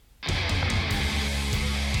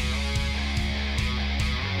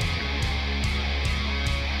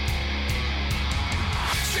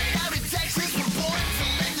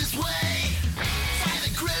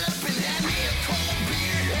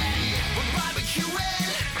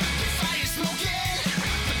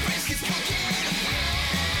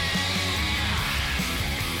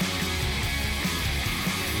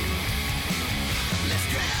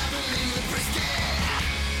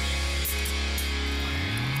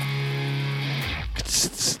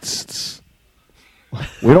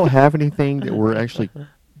We don't have anything that we're actually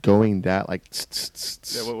going that like.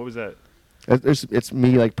 Yeah, what was that? It's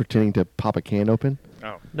me like pretending to pop a can open.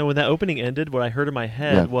 Oh. No, when that opening ended, what I heard in my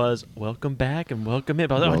head Yeah. was "Welcome back" and "Welcome in."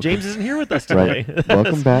 But I was like, Welcome. James isn't here with us today. Right.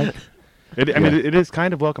 Welcome back. I mean, Yeah. it is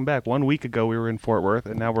kind of welcome back. 1 week ago, we were in Fort Worth,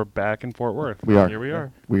 and now we're back in Fort Worth. We are. Here we are.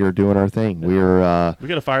 We are doing our thing. We are. We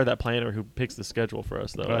got to fire that planner who picks the schedule for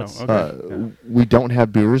us, though. Oh, That's, okay. Yeah. We don't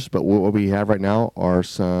have beers, but what we have right now are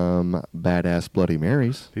some badass Bloody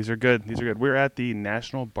Marys. These are good. These are good. We're at the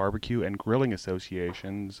National Barbecue and Grilling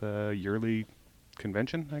Association's yearly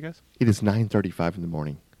convention, I guess. It is 9:35 in the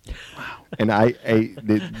morning. Wow. And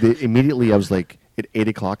immediately I was like, at 8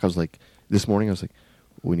 o'clock, I was like, this morning I was like,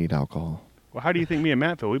 we need alcohol. Well, how do you think me and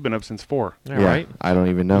Matt feel? We've been up since 4. all right. I don't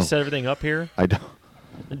even know. We set everything up here. I don't.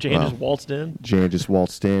 And Jane Well, just waltzed in. Jan just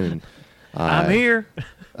waltzed in and I'm here.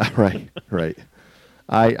 right.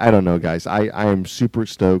 I don't know, guys. I am super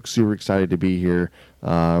stoked, super excited to be here. We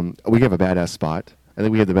have a badass spot. I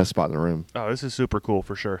think we have the best spot in the room. Oh, this is super cool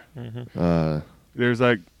for sure. Mm-hmm. There's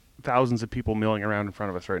like thousands of people milling around in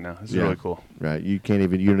front of us right now. This is really cool. Right. You don't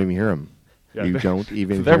even hear them. Yeah, You don't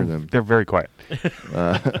even they're, hear them. They're very quiet.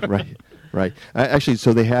 Right. Actually,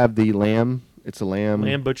 so they have the lamb. It's a lamb.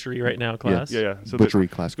 Lamb butchery right now class. Yeah. So Butchery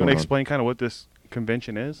class You want going to on. explain kind of what this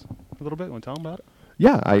convention is a little bit? Want to tell them about it?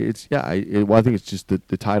 Yeah, I think it's just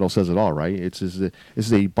the title says it all, right? It's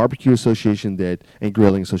a barbecue association and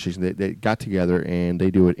grilling association that got together and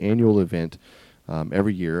they do an annual event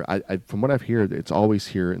every year. From what I've heard, it's always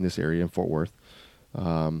here in this area in Fort Worth,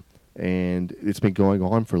 and it's been going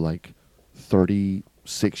on for like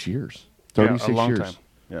 36 years. 36 a long years, time.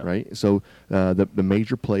 Yeah. right? So the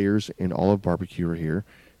major players in all of barbecue are here,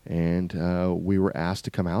 and we were asked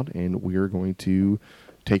to come out, and we are going to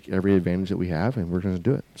take every advantage that we have, and we're going to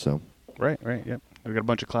do it. So, Right. Yep. We've got a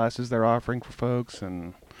bunch of classes they're offering for folks,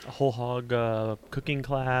 and A whole hog cooking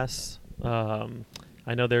class.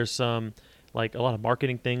 I know there's some like a lot of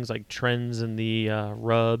marketing things like trends in the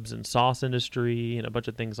rubs and sauce industry and a bunch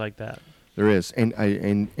of things like that. there is,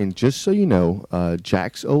 and just so you know,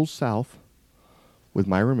 Jack's Old South with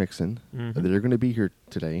Myra Mixon, Mhm. they're going to be here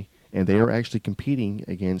today, and they are actually competing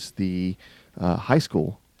against the high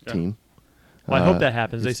school Yeah. team. Well, I hope that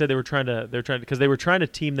happens. They it's- said they were trying to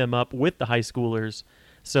team them up with the high schoolers.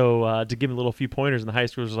 So to give them a little few pointers, and the high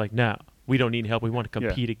schoolers was like, "No, we don't need help. We want to Yeah.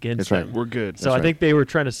 compete against That's right. them." we're good. So I think they were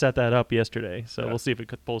trying to set that up yesterday. So Yeah. we'll see if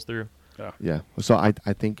it pulls through. Yeah. So I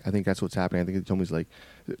think that's what's happening. I think they told me it's like,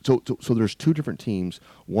 so there's two different teams.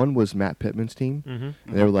 One was Matt Pittman's team. Mm-hmm.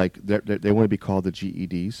 And they were like they want to be called the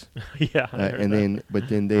GEDs. Yeah. I heard And that.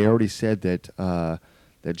 then they already said that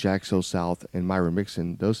that Jack So South and Myra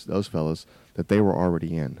Mixon, those fellas, that they were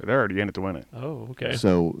already in. They're already in it to win it. Oh, okay.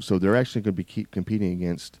 So they're actually going to be keep competing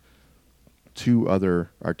against two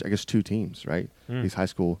teams, right? Mm. These high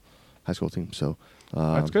school teams. So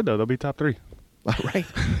That's good though. They'll be top 3. right,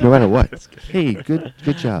 no matter what. Hey, good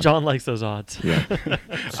job. John likes those odds. Yeah.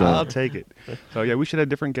 So I'll take it. So yeah, we should have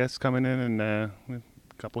different guests coming in, and a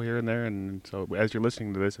couple here and there. And so as you're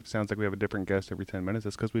listening to this, if it sounds like we have a different guest every 10 minutes,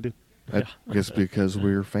 that's because we do. I guess because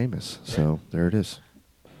we're famous. So there it is.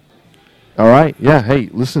 All right. Yeah. Hey,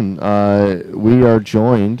 listen. We are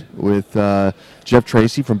joined with Jeff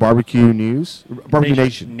Tracy from Barbecue Nation.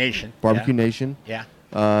 Barbecue Nation. Yeah.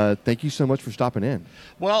 Thank you so much for stopping in.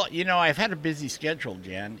 Well, I've had a busy schedule,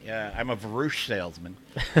 Jan. I'm a Varouche salesman.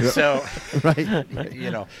 So, Right.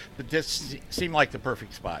 but this seemed like the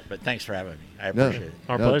perfect spot. But thanks for having me. I No, appreciate it.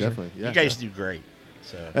 Our no, pleasure. Definitely. Yeah. You guys do great.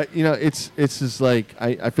 So, It's just like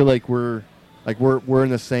I feel like we're in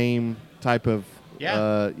the same type of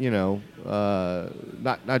Yeah.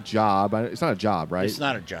 not job. It's not a job, right? it's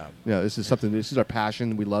not a job. This is something. This is our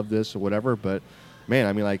passion. We love this or whatever. But man,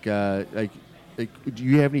 I mean, like, do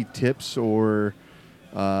you have any tips or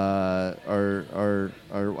Tell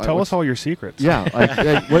us all your secrets. Yeah,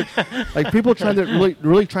 like people trying to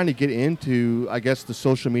really trying to get into, I guess, the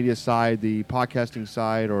social media side, the podcasting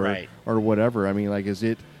side, or Right. or whatever. I mean, like, is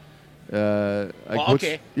it? Well,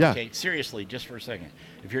 okay. Yeah. Okay. Seriously, just for a second.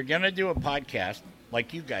 If you're going to do a podcast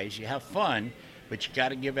like you guys, you have fun, but you got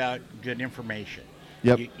to give out good information.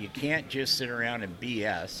 Yep. You can't just sit around and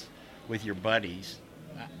BS with your buddies,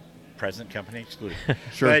 present company excluded.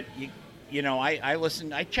 Sure. But I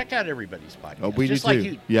listen. I check out everybody's podcast. Oh, we do just like too.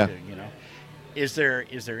 you Yeah. do. Is there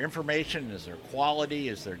information? Is there quality?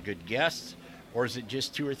 Is there good guests? Or is it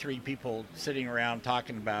just 2 or 3 people sitting around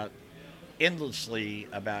talking endlessly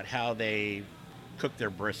about how they cook their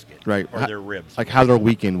brisket Right. or their ribs? Like how their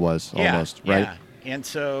weekend was almost, right? Yeah. And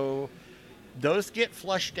so those get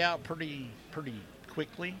flushed out pretty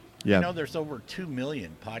quickly. Yeah. There's over 2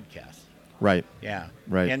 million podcasts. Right. Yeah.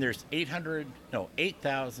 Right. And there's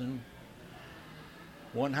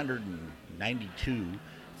 8,192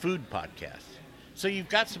 food podcasts. So you've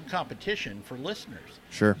got some competition for listeners.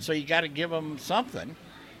 Sure. So you got to give them something,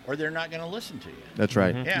 or they're not going to listen to you. That's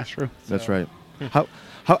right. Mhm. Yeah, That's true. That's So, right.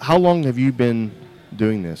 How long have you been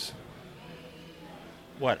doing this?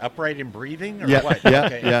 What, upright and breathing, or Yeah, what? yeah,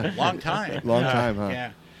 Okay. yeah. Long time. Long time, huh?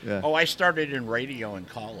 Yeah. Yeah. Oh, I started in radio in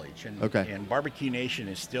college, and Okay. and Barbecue Nation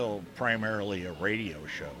is still primarily a radio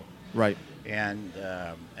show, Right. and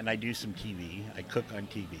I do some TV. I cook on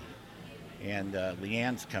TV, and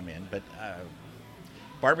Leanne's come in, but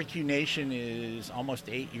Barbecue Nation is almost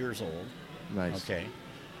 8 years old. Nice. Okay.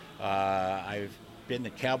 I've been the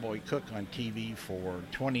Cowboy Cook on TV for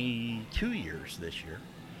 22 years this year,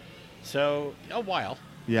 so a while.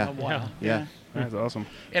 Yeah. A while. Yeah. That's awesome.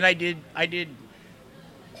 And I did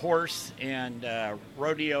horse and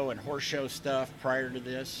rodeo and horse show stuff prior to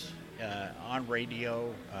this on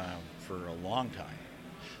radio for a long time.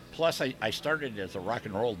 Plus, I started as a rock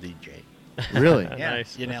and roll DJ. Really? Yeah,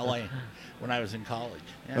 Nice. in LA when I was in college.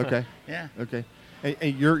 Yeah. Okay. Yeah. Okay.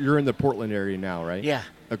 And you're in the Portland area now, right? Yeah.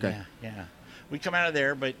 Okay. Yeah. We come out of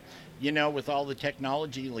there, but you know, with all the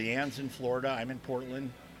technology, Leanne's in Florida. I'm in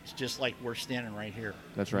Portland. It's just like we're standing right here.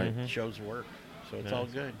 That's right. Mhm. Shows work, so it's all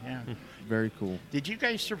Nice. good. Yeah. Very cool. Did you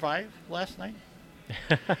guys survive last night?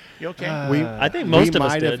 You okay? I think most we of us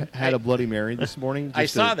might did. have had a Bloody Mary this morning. I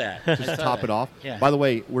just saw to- that. Just I to saw top that. it off. Yeah. By the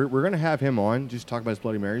way, we're going to have him on just to talk about his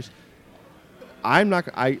Bloody Marys. I'm not.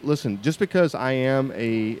 I listen. Just because I am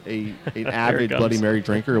an avid comes. Bloody Mary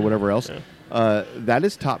drinker or whatever else, that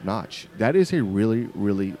is top notch. That is a really,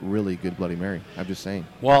 really, really good Bloody Mary. I'm just saying.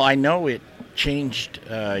 Well, I know it changed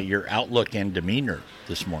your outlook and demeanor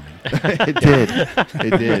this morning. It did.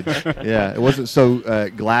 It did. Yeah. It wasn't so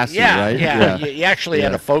glassy, right? Yeah. You actually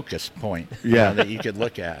had Yeah. a focus point. Yeah. That you could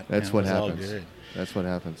look at. That's It what was all happens. good. That's what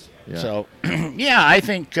happens. Yeah. So, yeah, I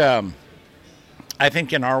think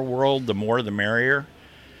in our world, the more the merrier.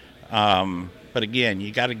 But again,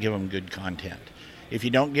 you got to give them good content. If you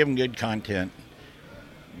don't give them good content,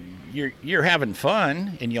 you're having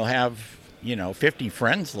fun, and you'll have 50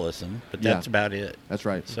 friends listen, but that's Yeah. about it. That's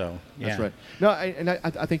right. So yeah. That's right. No,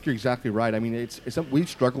 I think you're exactly right. I mean, it's we've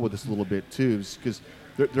struggled with this a little bit too, because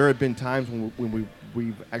there have been times when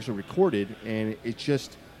we've actually recorded, and it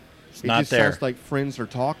just not just there. sounds like friends are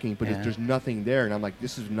talking, but Yeah. there's nothing there, and I'm like,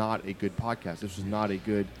 this is not a good podcast. This is not a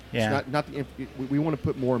good. Yeah. It's not the. We want to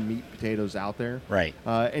put more meat potatoes out there. Right.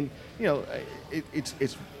 And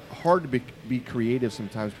it's hard to be creative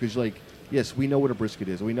sometimes because yes, we know what a brisket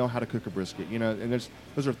is. We know how to cook a brisket. And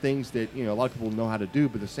those are things that a lot of people know how to do.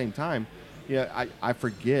 But at the same time, I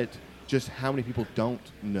forget just how many people don't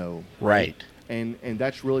know. Right. And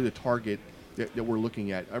that's really the target that we're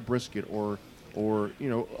looking at, a brisket or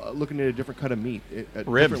looking at a different cut of meat, Ribs,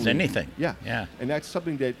 differently. anything. Yeah. Yeah. And that's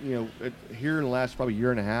something that here in the last probably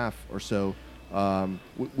year and a half or so,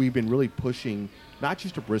 we've been really pushing not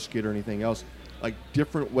just a brisket or anything else, like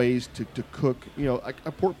different ways to cook, like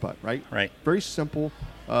a pork butt, right? Right. Very simple.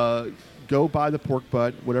 Go buy the pork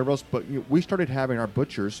butt, whatever else. But we started having our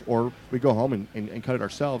butchers, or we go home and cut it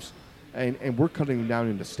ourselves, and we're cutting them down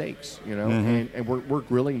into steaks, and we're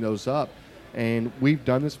grilling those up, and we've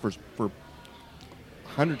done this for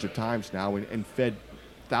hundreds of times now, and fed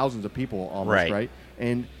thousands of people almost, right?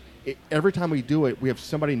 And every time we do it, we have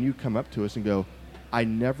somebody new come up to us and go, I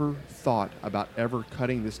never thought about ever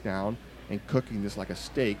cutting this down and cooking this like a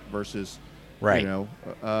steak versus, Right.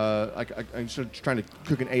 like I'm just trying to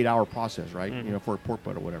cook an 8-hour process, right? For a pork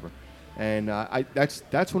butt or whatever. And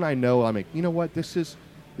that's when I know I'm like, you know what, this is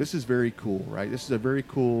very cool, right? This is a very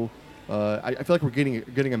cool. I feel like we're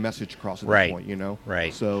getting a message across at Right. this point,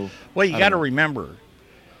 Right. So Well, you I got to don't know. remember,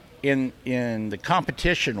 in the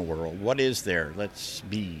competition world, what is there? Let's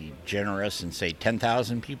be generous and say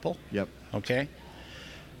 10,000 people. Yep. Okay.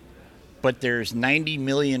 But there's 90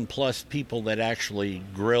 million plus people that actually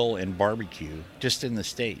grill and barbecue just in the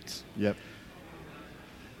States. Yep.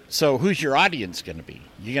 So who's your audience going to be?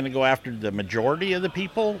 You going to go after the majority of the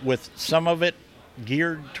people with some of it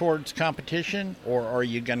geared towards competition, or are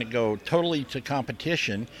you going to go totally to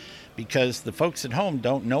competition because the folks at home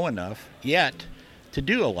don't know enough yet to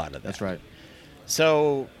do a lot of that? That's right.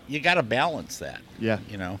 So you got to balance that. Yeah.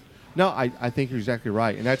 No, I think you're exactly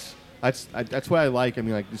right, and that's what I like. I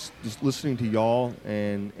mean, like just listening to y'all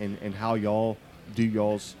and how y'all do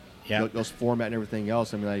y'all's format and everything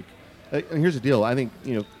else. I mean, like, and here's the deal. I think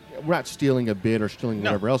we're not stealing a bit or stealing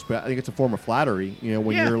whatever else, but I think it's a form of flattery.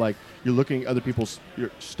 When you're looking at other people's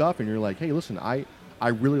stuff and you're like, hey, listen, I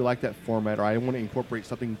really like that format, or I want to incorporate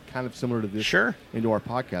something kind of similar to this Sure. into our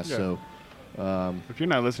podcast. Yeah. So If you're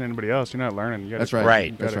not listening to anybody else, you're not learning. You gotta, That's right.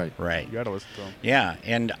 Right. That's right. Right. You got to listen to them. Yeah,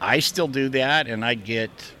 and I still do that, and I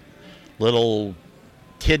get little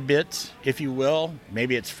tidbits, if you will.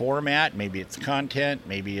 Maybe it's format, maybe it's content,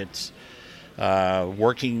 maybe it's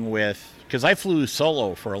working with, because I flew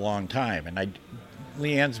solo for a long time, and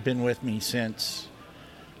Leanne's been with me since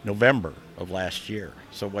November of last year.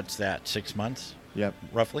 So what's that, 6 months? Yep.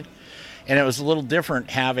 Roughly. And it was a little different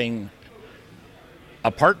having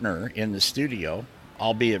a partner in the studio,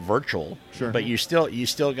 albeit virtual. Sure. But you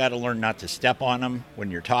still got to learn not to step on them when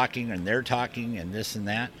you're talking and they're talking and this and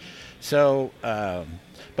that. So,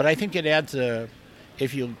 but I think it adds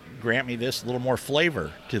if you'll grant me this, a little more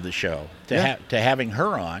flavor to the show to having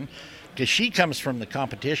her on, because she comes from the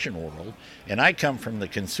competition world and I come from the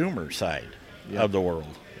consumer side of the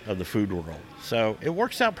world, of the food world. So it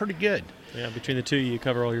works out pretty good. Yeah, between the two, you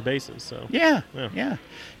cover all your bases. So Yeah. Yeah.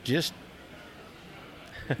 Just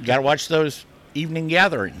got to watch those evening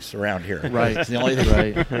gatherings around here. Right. That's the only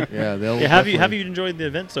thing. Right. Yeah. They'll Yeah, have you definitely- enjoyed the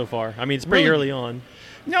event so far? I mean, it's pretty Really? early on.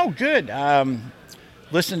 No, good.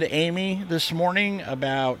 Listened to Amy this morning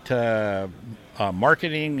about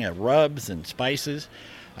marketing rubs and spices.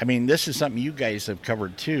 I mean, this is something you guys have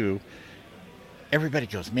covered too. Everybody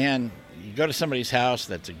goes, man, you go to somebody's house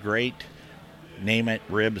that's a great, name it,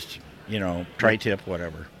 ribs, tri-tip,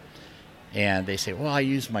 whatever. And they say, well, I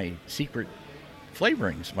use my secret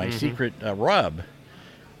flavorings, my secret rub.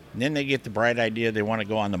 And then they get the bright idea they want to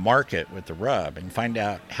go on the market with the rub and find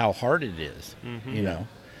out how hard it is,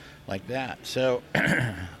 like that. So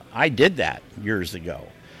I did that years ago,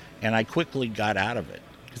 and I quickly got out of it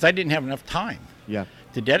because I didn't have enough time Yeah.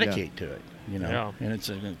 to dedicate to it, Yeah. and it's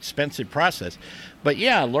an expensive process. But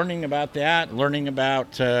yeah, learning about that, learning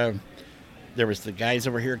about, there was the guys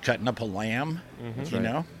over here cutting up a lamb,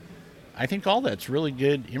 right. I think all that's really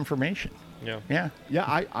good information. Yeah. Yeah.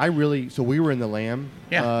 Yeah, I really. So we were in the lamb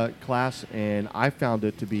Yeah. class, and I found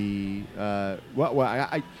it to be. I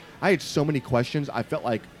had so many questions. I felt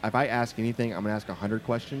like if I ask anything, I'm gonna ask 100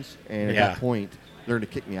 questions, and at Yeah. that point, they're gonna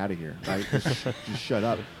kick me out of here. Right? just shut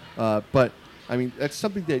up. But I mean, that's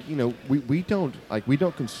something that we don't like. We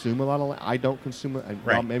don't consume a lot of. I don't consume it.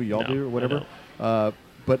 Right. Well, maybe y'all No, do or I whatever.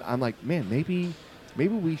 But I'm like, man, maybe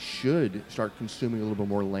we should start consuming a little bit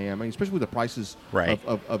more lamb. I mean, especially with the prices Right.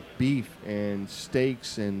 of beef and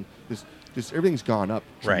steaks and just everything's gone up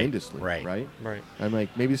Right, tremendously. right. Right. I'm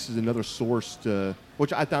like, maybe this is another source to,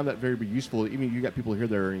 which I found that very useful. Even you got people here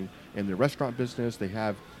that are in the restaurant business. They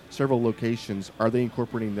have several locations. Are they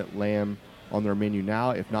incorporating that lamb on their menu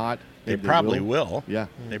now? If not, They maybe probably will. Yeah.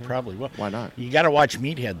 They probably will. Why not? You got to watch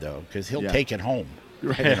Meathead, though, because he'll Yeah. take it home.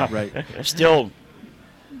 Right. Right. Still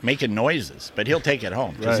making noises, but he'll take it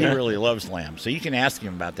home because he Right. really loves lamb. So you can ask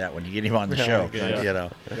him about that when you get him on the Yeah, show.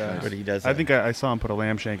 yeah. But he does. I that. think I saw him put a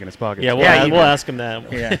lamb shank in his pocket. Yeah, Yeah, you we'll bet. ask him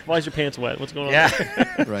that. Yeah. Why is your pants wet? What's going on? Yeah.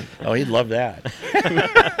 Right. Oh, he'd love that.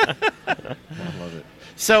 I love it.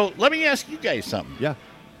 So let me ask you guys something. Yeah.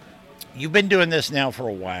 You've been doing this now for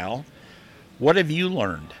a while. What have you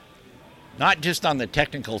learned? Not just on the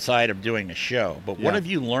technical side of doing a show, but what Yeah. have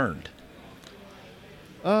you learned?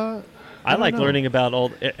 I like don't know. learning about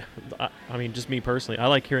all. I mean, just me personally, I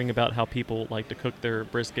like hearing about how people like to cook their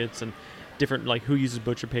briskets and different, like who uses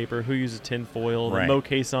butcher paper, who uses tin foil. Right. And Mo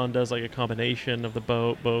Cason does like a combination of the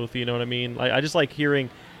both. You know what I mean? Like, I just like hearing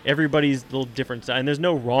everybody's little different style, and there's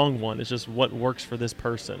no wrong one. It's just what works for this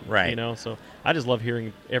person. Right. You know, so I just love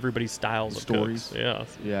hearing everybody's styles of Stories. cooks. Yeah.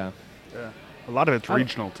 Yeah. Yeah. A lot of it's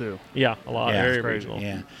regional too. Yeah. A lot. Yeah, Very it's crazy.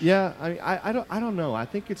 regional. Yeah. Yeah, I don't know. I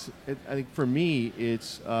think I think for me,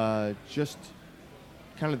 it's just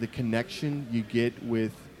kind of the connection you get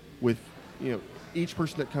with each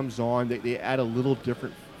person that comes on. They add a little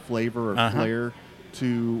different flavor or flair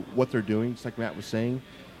to what they're doing, just like Matt was saying.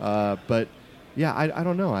 But yeah, I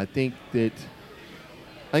don't know. I think that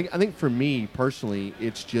I think for me personally,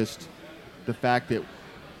 it's just the fact that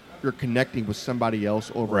you're connecting with somebody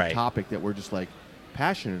else over Right. a topic that we're just like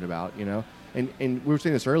passionate about, And we were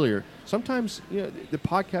saying this earlier. Sometimes the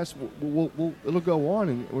podcast it'll go on,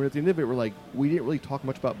 and we're at the end of it, we're like, we didn't really talk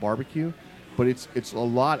much about barbecue, but it's a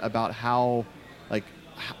lot about how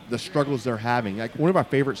the struggles they're having. Like one of our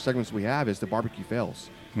favorite segments we have is the barbecue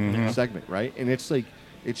fails segment, right? And it's like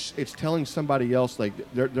it's telling somebody else like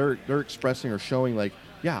they're expressing or showing like,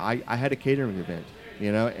 yeah, I had a catering event,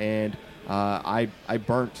 and I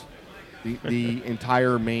burnt the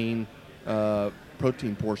entire main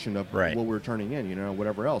protein portion of Right. what we're turning in,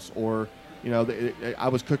 whatever else. Or I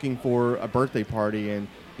was cooking for a birthday party, and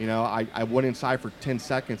I went inside for 10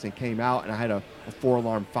 seconds and came out, and I had a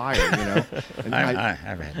 4-alarm fire. And I've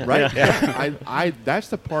had right? Yeah. That's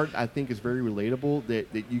the part I think is very relatable. That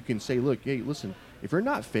you can say, look, hey, listen, if you're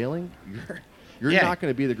not failing, you're Yeah. not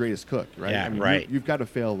going to be the greatest cook, right? Yeah, I mean, right. You've got to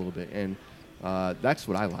fail a little bit, and that's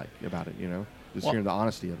what I like about it. Just Well- hearing the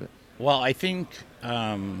honesty of it. Well, I think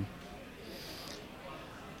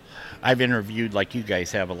I've interviewed, like you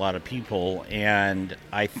guys have, a lot of people, and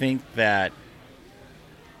I think that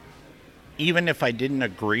even if I didn't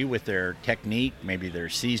agree with their technique, maybe their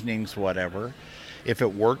seasonings, whatever, if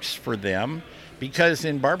it works for them, because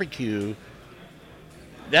in barbecue,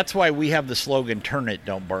 that's why we have the slogan, turn it,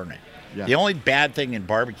 don't burn it. Yeah. The only bad thing in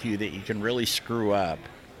barbecue that you can really screw up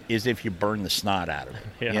is if you burn the snot out of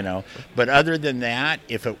it, Yeah. But other than that,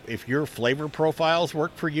 if your flavor profiles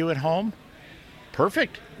work for you at home,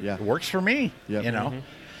 perfect. Yeah. It works for me, Yep.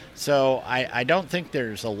 So I don't think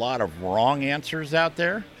there's a lot of wrong answers out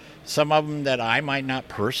there. Some of them that I might not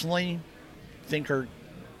personally think are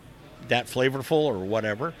that flavorful or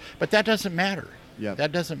whatever, but that doesn't matter. Yep.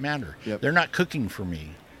 That doesn't matter. Yep. They're not cooking for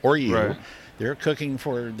me or you. Right. They're cooking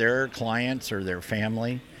for their clients or their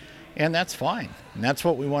family, and that's fine. And that's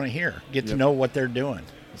what we want to hear. Get to Yep. know what they're doing.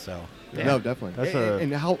 So, yeah. No, definitely. That's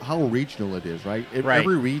and how regional it is, right? Right.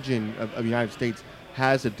 Every region of the United States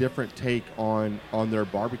has a different take on their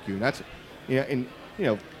barbecue. And that's,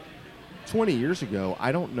 20 years ago,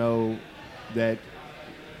 I don't know that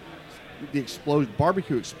the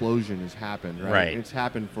barbecue explosion has happened, right? Right. And it's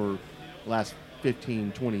happened for the last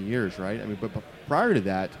 15, 20 years, right? I mean, but prior to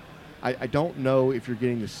that, I don't know if you're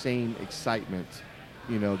getting the same excitement,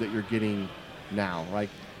 that you're getting now. Like,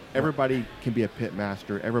 everybody can be a pit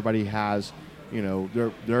master. Everybody has,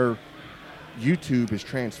 their YouTube has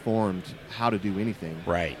transformed how to do anything.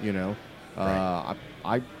 Right. I'm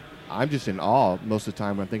just in awe most of the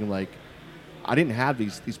time when I'm thinking, like, I didn't have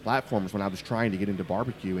these platforms when I was trying to get into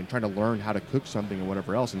barbecue and trying to learn how to cook something and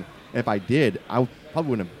whatever else. And if I did, I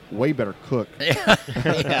probably would have way better cook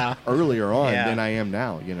Yeah. earlier on Yeah. than I am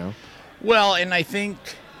now. Well, and I think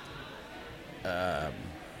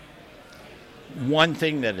one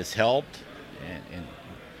thing that has helped, and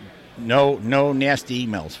no nasty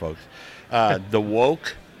emails, folks, the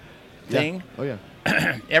woke thing, Oh yeah.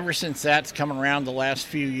 ever since that's come around the last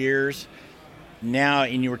few years, now,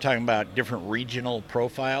 and you were talking about different regional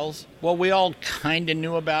profiles, well, we all kind of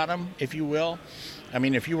knew about them, if you will. I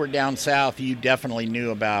mean, if you were down south, you definitely knew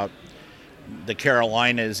about the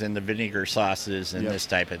Carolinas and the vinegar sauces and Yep. this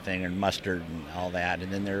type of thing, and mustard and all that.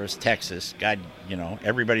 And then there was Texas. God,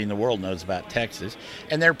 everybody in the world knows about Texas.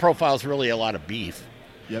 And their profile's really a lot of beef,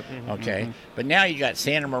 Yep. okay? But now you got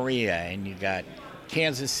Santa Maria, and you got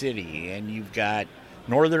Kansas City, and you've got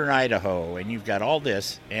northern Idaho, and you've got all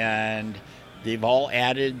this, and they've all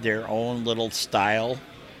added their own little style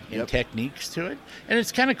and Yep. techniques to it. And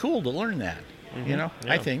it's kind of cool to learn that, I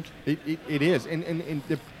Yeah. think. It is, and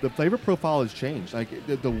the flavor profile has changed. Like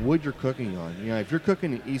the wood you're cooking on. If you're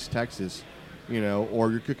cooking in East Texas,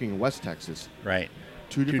 or you're cooking in West Texas, Right.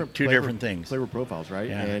 two different different things. flavor profiles, right?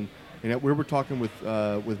 Yeah. And we were talking with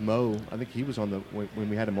Mo. I think he was on when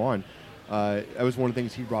we had him on. That was one of the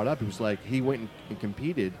things he brought up. He was like, he went and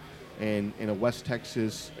competed in a West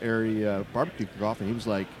Texas area barbecue cook-off, and he was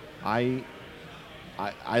like, I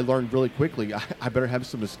learned really quickly. I better have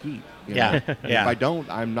some mesquite. Yeah, And yeah. If I don't,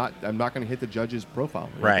 I'm not going to hit the judge's profile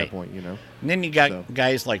at Right. that point. And then you got So-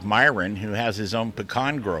 guys like Myron, who has his own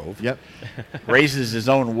pecan grove, Yep. raises his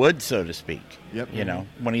own wood, so to speak. Yep.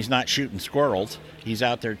 When he's not shooting squirrels, he's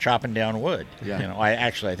out there chopping down wood. Yeah. I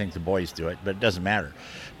think the boys do it, but it doesn't matter.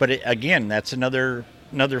 But again, that's another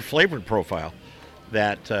flavored profile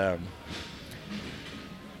that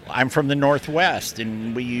I'm from the Northwest,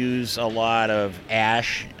 and we use a lot of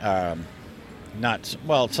ash.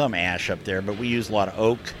 Some ash up there, but we use a lot of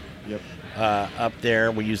oak Yep. up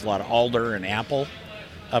there. We use a lot of alder and apple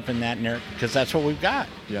up in that area because that's what we've got.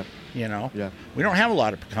 Yep. Yeah. Yeah. We don't have a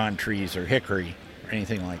lot of pecan trees or hickory or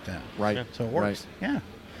anything like that. Right. Yeah. So it works. Right. Yeah.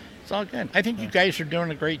 It's all good. I think you guys are doing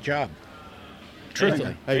a great job.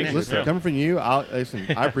 Truthfully. Hey, Thanks. listen, Yeah. coming from you, I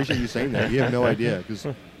appreciate you saying that. You have no idea because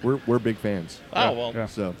we're big fans. Oh, well, Yeah.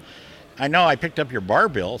 So I know I picked up your bar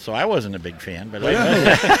bill, so I wasn't a big fan, but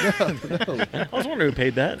I was wondering who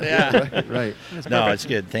paid that. yeah. right. No, it's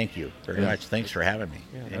good. Thank you very Yeah. much. Thanks for having me.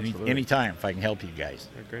 Yeah, absolutely. Anytime if I can help you guys.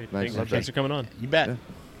 Great. Nice. Thanks for coming on. You bet. Yeah.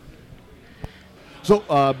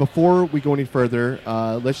 So before we go any further,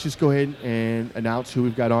 let's just go ahead and announce who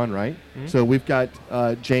we've got on, right? So we've got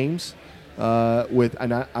James with,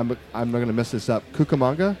 and I'm not going to mess this up,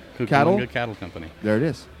 Cucamonga Cattle. Cucamonga Cattle Company. There it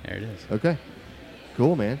is. There it is. Okay.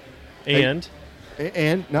 Cool, man. And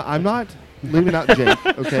And no, I'm not leaving out Jake.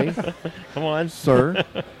 Okay, come on, sir.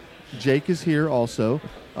 Jake is here also.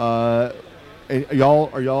 And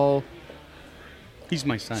are y'all He's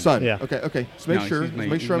my son. son? Yeah. Okay. So make No, sure. he's my-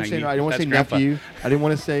 Make sure I'm he's saying my- right. I didn't want to say that's Grandpa. nephew. I didn't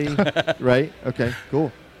want to say right. Okay.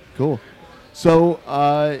 Cool. So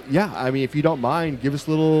yeah, I mean, if you don't mind, give us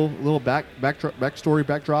a little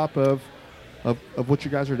backdrop of what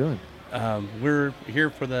you guys are doing. We're here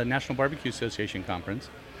for the National Barbecue Association conference.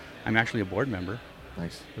 I'm actually a board member,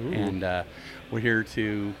 Nice. and we're here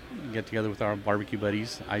to get together with our barbecue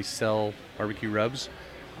buddies. I sell barbecue rubs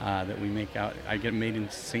that we make out. I get them made in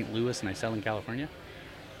St. Louis, and I sell in California.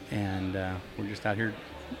 And we're just out here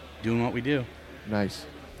doing what we do. Nice.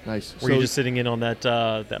 were you just sitting in on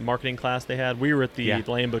that marketing class they had? We were at the Yeah.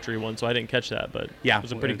 Lamb Butchery one, so I didn't catch that. But Yeah,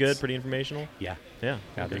 was it pretty it's- good, pretty informational? Yeah. Yeah.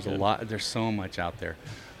 Yeah, okay, there's good. a lot. There's so much out there.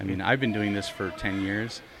 I mean, I've been doing this for 10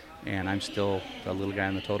 years, and I'm still a little guy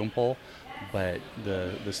on the totem pole. But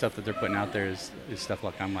the stuff that they're putting out there is stuff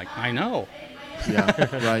like I'm like, I know. Yeah.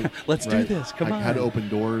 Right. Let's do right. this. Come Like how to on. open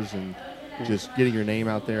doors and just getting your name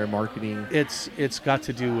out there, marketing. It's got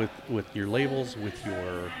to do with your labels, with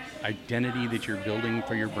your identity that you're building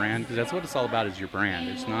for your brand, because that's what it's all about, is your brand.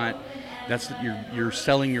 It's not you're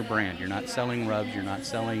selling your brand. You're not selling rubs. You're not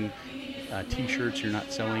selling T-shirts. You're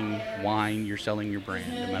not selling wine. You're selling your brand,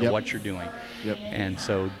 no matter Yep. what you're doing. Yep. And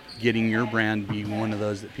so, getting your brand be one of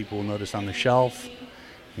those that people will notice on the shelf.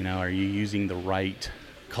 You know, are you using the right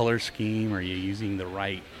color scheme? Are you using the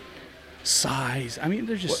right size? I mean,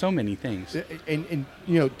 there's just so many things. And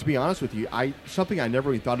you know, to be honest with you, something I never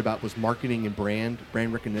really thought about was marketing and brand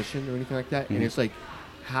recognition or anything like that. And Mhm. it's like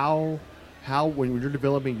how when you're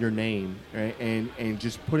developing your name, right, and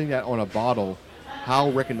just putting that on a bottle,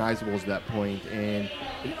 how recognizable is that point? And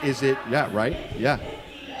is it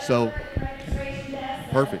so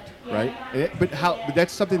perfect, right? But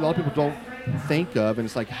that's something a lot of people don't think of, and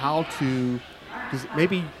it's like how to. Because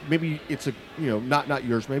maybe it's a not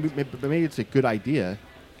yours. Maybe it's a good idea.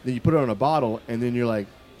 Then you put it on a bottle, and then you're like,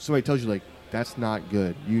 somebody tells you like that's not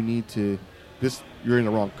good. You need to you're in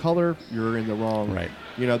the wrong color. You're in the wrong Right.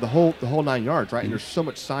 the whole 9 yards, right? And there's so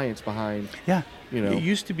much science behind. Yeah. You know. It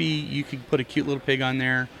used to be you could put a cute little pig on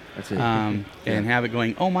there. That's it. And Yeah. have it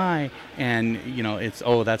going, oh my, and it's,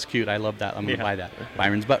 oh, that's cute, I love that, I'm gonna Yeah. buy that.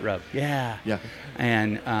 Byron's butt rub, yeah. Yeah.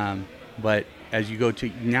 And but as you go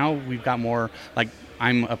to now, we've got more, like,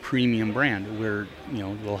 I'm a premium brand. We're a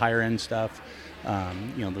little higher end stuff.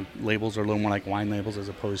 The labels are a little more like wine labels as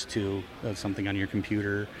opposed to something on your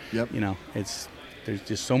computer. Yep. There's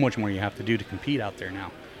just so much more you have to do to compete out there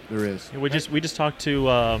now. There is. We just talked to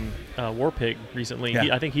Warpig recently.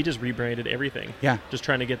 Yeah. I think he just rebranded everything. Yeah. Just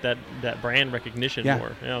trying to get that brand recognition Yeah.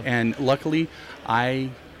 more. Yeah. And luckily, I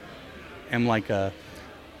am like a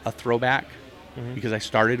throwback because I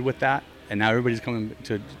started with that, and now everybody's coming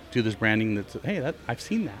to do this branding. That's I've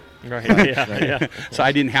seen that. Right. Yeah. Right. Yeah. So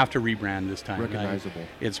I didn't have to rebrand this time. Recognizable.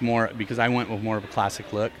 It's more because I went with more of a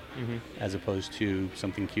classic look Mhm. as opposed to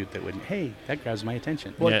something cute that would, hey, that grabs my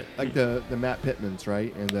attention. Well, Yeah. like the Matt Pittmans,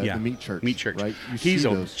 right? And the meat church. Meat Church. Right? You He's see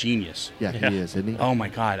a those. genius. Yeah, Yeah. he is, isn't he? Oh my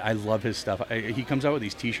God, I love his stuff. He comes out with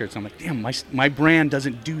these T-shirts. I'm like, damn, my brand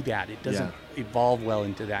doesn't do that. It doesn't evolve well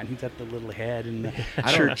into that. And he's got the little head and the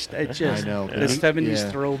I don't- church. It just I know. the 70s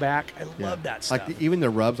Yeah. throwback. I Yeah. love that stuff. Like even the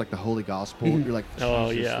rubs, like the Holy Gospel. You're like, Oh,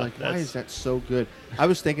 Jesus, yeah, like why that's- is that so good? I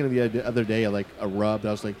was thinking of the other day, like a rub that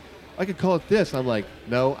I was like, I could call it this. I'm like,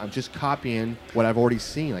 no, I'm just copying what I've already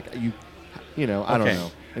seen. Like I don't Okay.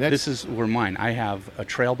 know. And that's, This is where mine. I have a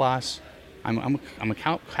Trail Boss. I'm a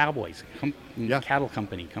cowboys cattle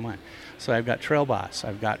company. Come on. So I've got Trail Boss.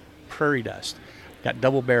 I've got Prairie Dust. Got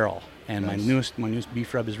Double Barrel, and Nice. my newest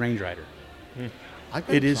beef rub is Range Rider. I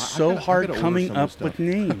gotta It is try- I so gotta- I hard gotta order coming some of up this with stuff.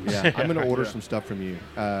 names. Yeah, I'm gonna order some stuff from you.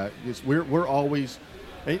 We're always,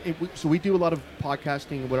 so we do a lot of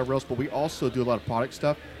podcasting and whatever else, but we also do a lot of product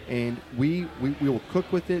stuff, and we will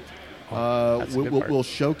cook with it. that's the good part. We'll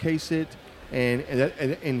showcase it, and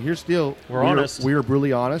here's the deal. We're honest. We are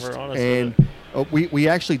brutally honest. We're honest and with we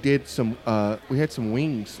actually did some. We had some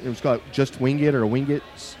wings. It was called Just Wing It or Wing It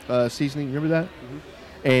seasoning. Remember that?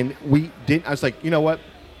 And we didn't. I was like, you know what?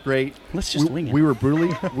 Great. Let's just wing it. We were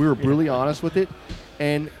brutally honest with it,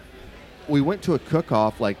 and we went to a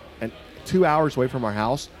cook-off like 2 hours away from our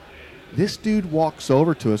house. This dude walks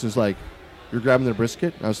over to us and is like, "You're grabbing the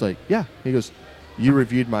brisket?" I was like, "Yeah." He goes, "You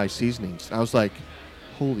reviewed my seasonings." I was like,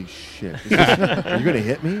 "Holy shit! Are you gonna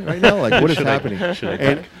hit me right now? Like, what is happening?"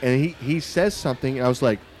 And he says something, and I was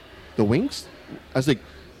like, "The wings?" I was like,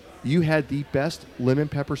 "You had the best lemon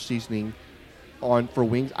pepper seasoning for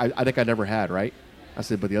wings I think I'd ever had, right?" I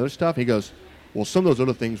said, "But the other stuff?" He goes, well, some of those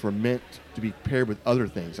other things were meant to be paired with other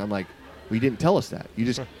things. I'm like, we didn't tell us that. You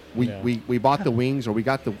just we bought the wings, or we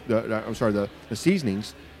got the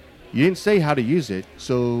seasonings. You didn't say how to use it,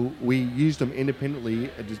 so we used them independently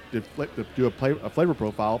to do a flavor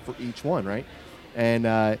profile for each one, right?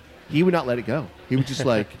 And he would not let it go. He was just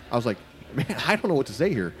like, I was like, man, I don't know what to say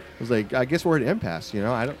here. I was like, I guess we're at an impasse,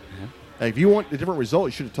 I don't. If you want a different result,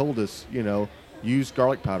 you should have told us, use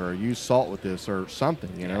garlic powder, or use salt with this, or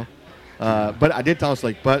something, But I did tell us,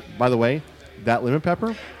 like, but by the way, that lemon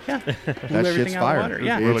pepper, Yeah, that shit's fire. Water.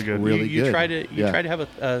 Yeah, It's really good. Really you good. try to have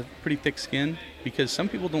a pretty thick skin, because some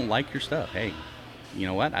people don't like your stuff. Hey, you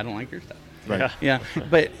know what? I don't like your stuff. Right. Yeah,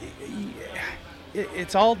 but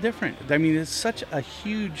it's all different. I mean, it's such a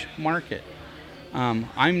huge market.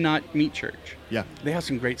 I'm not Meat Church. Yeah. They have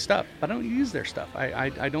some great stuff, but I don't use their stuff.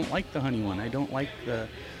 I don't like the honey one. I don't like the.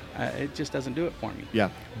 It just doesn't do it for me. Yeah.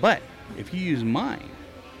 But if you use mine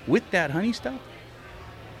with that honey stuff,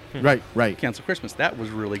 Right. Cancel Christmas, that was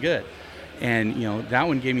really good. And that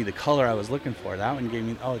one gave me the color I was looking for. That one gave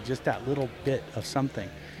me just that little bit of something.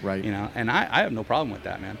 Right. And I have no problem with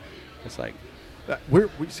that, man. It's like,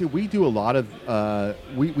 we do a lot of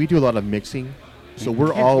we do a lot of mixing, so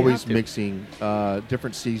we're Yeah, you always have to. mixing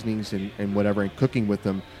different seasonings and whatever, and cooking with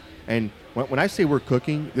them. And when I say we're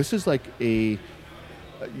cooking, this is like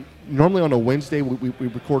normally on a Wednesday, we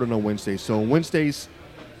record on a Wednesday. So on Wednesdays,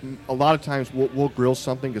 a lot of times we'll grill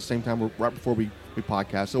something at the same time right before we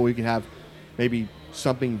podcast, so we can have maybe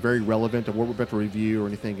something very relevant to what we're about to review or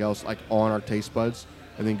anything else like on our taste buds,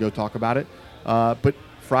 and then go talk about it. But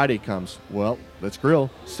Friday comes, well, let's grill.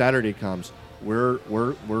 Saturday comes, we're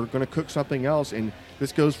going to cook something else, and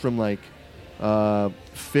this goes from like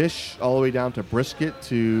fish all the way down to brisket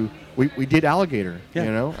to we did alligator.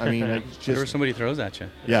 Yeah. I mean, it's whatever just somebody throws at you.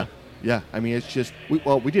 yeah. I mean, it's just we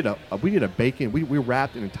did a bacon. We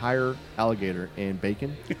wrapped an entire alligator in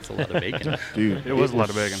bacon. It's a lot of bacon. Dude, It was a lot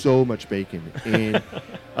of bacon. So much bacon, and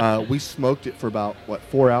we smoked it for about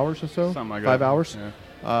 4 hours or so, Something like 5 that. hours.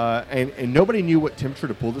 Yeah. And nobody knew what temperature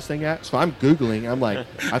to pull this thing at, so I'm Googling. I'm like,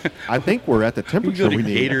 I think we're at the temperature go to we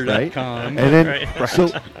need, right? gator.com. And then Right.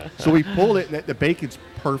 so we pulled it, and the bacon's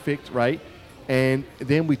perfect, right? And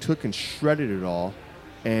then we took and shredded it all,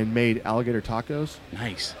 and made alligator tacos.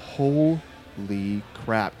 Nice. Holy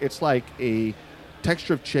crap! It's like a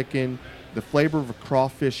texture of chicken, the flavor of a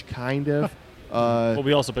crawfish, kind of. Well,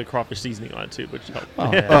 we also put crawfish seasoning on it too, which helped.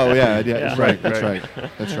 Oh yeah, that's right. That's right.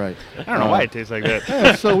 That's right. I don't know why it tastes like that.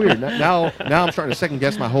 Yeah, it's so weird. Now I'm starting to second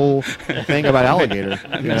guess my whole thing about alligator.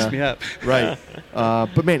 That messed me up. Right.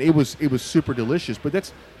 But man, it was super delicious. But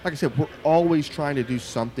that's, like I said, we're always trying to do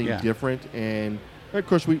something Yeah. different, and of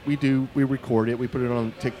course we record it, we put it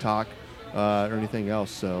on TikTok or anything else.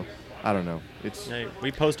 So I don't know. It's Hey,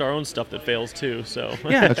 we post our own stuff that fails too. So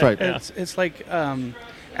Yeah, That's right. It's like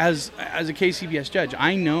as a KCBS judge,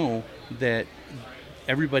 I know that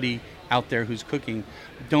everybody out there who's cooking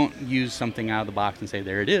don't use something out of the box and say,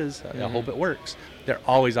 there it is, I hope it works. They're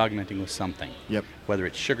always augmenting with something. Yep. Whether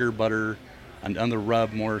it's sugar, butter, on the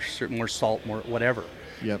rub, more salt, more whatever.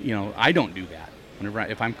 Yep. I don't do that.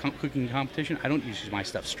 If I'm cooking competition, I don't use my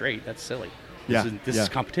stuff straight. That's silly. Yeah, This yeah. is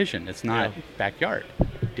competition. It's not Yeah. backyard.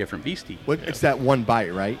 Different beastie. Well, it's that one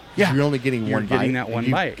bite, right? Yeah. You're only getting You're one bite. getting that and one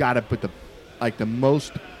you've bite. got to put the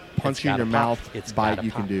most punch in gotta your pop. mouth It's bite gotta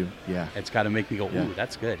you pop. can do. Yeah. It's got to make me go, ooh, Yeah.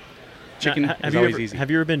 that's good. Chicken Now, is always ever, easy.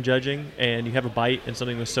 Have you ever been judging and you have a bite and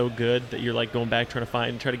something was so good that you're like going back trying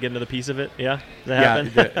to get another piece of it? Yeah, does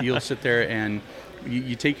that happen? You'll sit there and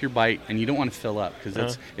you take your bite and you don't want to fill up because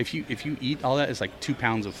that's Uh-huh. if you eat all that, it's like 2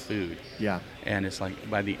 pounds of food. Yeah. And it's like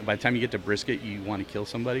by the time you get to brisket, you want to kill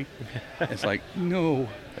somebody. It's like no,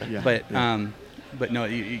 Yeah. but no,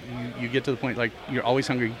 you get to the point like you're always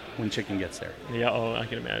hungry when chicken gets there, Yeah, oh, I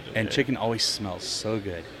can imagine. and yeah. chicken always smells so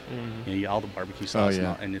good. All the barbecue sauce,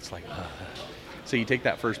 yeah. and it's like, so you take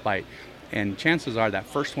that first bite, and chances are that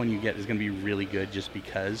first one you get is going to be really good just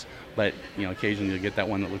because. But occasionally you'll get that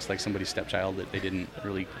one that looks like somebody's stepchild that they didn't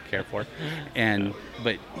really care for,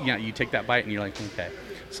 but you take that bite and you're like, okay.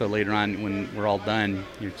 So later on, when we're all done,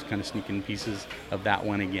 you're just kind of sneaking pieces of that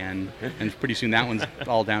one again, and pretty soon that one's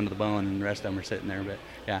all down to the bone, and the rest of them are sitting there. But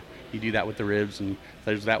yeah, you do that with the ribs, and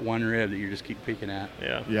there's that one rib that you just keep picking at.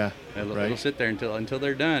 Yeah. Yeah. It'll Right. sit there until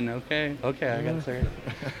they're done. Okay, I got to serve.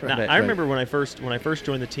 Now, But- I remember when I first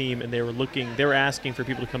joined the team and they were asking for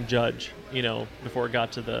people to come judge, before it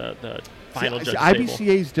got to the final See, judge table.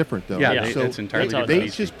 IBCA is different though. Yeah, Yeah. it's entirely That's how it They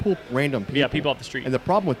is. just pull random people. Yeah, people off the street. And the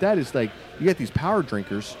problem with that is like you get these power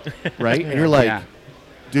drinkers, right? And you're like, Yeah.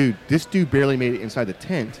 dude, this dude barely made it inside the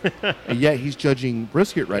tent, and yet he's judging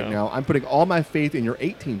brisket right Yeah. now. I'm putting all my faith in your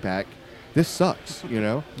 18 pack, this sucks, you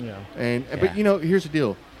know. Yeah. And Yeah. but you know, here's the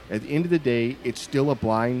deal. At the end of the day, it's still a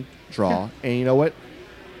blind draw, and you know what?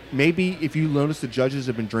 Maybe if you notice the judges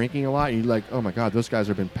have been drinking a lot, and you're like, oh my God, those guys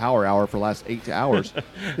have been power hour for the last 8 hours,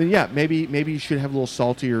 then yeah, maybe you should have a little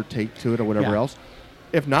saltier take to it or whatever Yeah. else.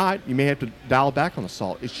 If not, you may have to dial back on the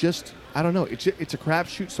salt. It's just, I don't know. It's a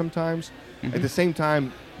crapshoot sometimes. At the same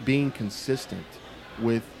time, being consistent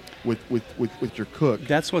with your cook.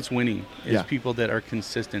 That's what's winning is Yeah. people that are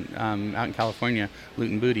consistent. Out in California,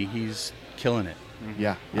 Luton Booty, he's killing it.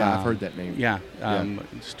 Yeah, I've heard that name. Yeah,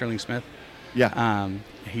 Sterling Smith. Yeah.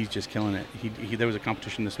 He's just killing it. He there was a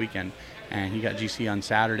competition this weekend, and he got GC on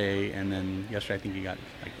Saturday, and then yesterday I think he got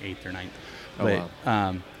like 8th or 9th. Oh, But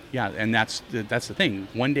wow. yeah, and that's the thing.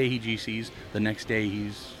 One day he GCs, the next day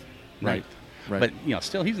he's Right. 9th. Right. But you know,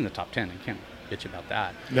 still he's in the top 10. I can't bitch about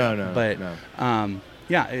that. No, But no.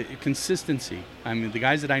 yeah, consistency. I mean, the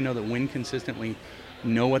guys that I know that win consistently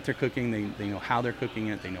know what they're cooking. They know how they're cooking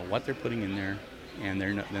it. They know what they're putting in there, and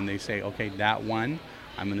then they say, okay, that one,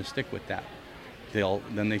 I'm going to stick with that.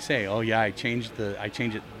 Then they say, oh yeah, I changed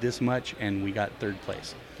it this much, and we got 3rd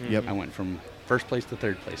place. Yep. I went from 1st place to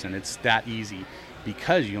 3rd place, and it's that easy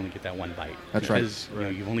because you only get that one bite. That's right. because, you know,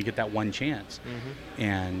 you only get that one chance,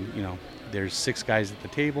 and you know there's 6 guys at the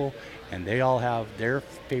table, and they all have their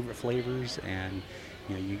favorite flavors, and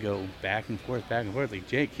you know you go back and forth. Like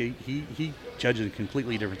Jake, he judges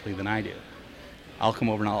completely differently than I do. I'll come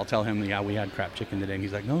over and I'll tell him, yeah, we had crap chicken today, and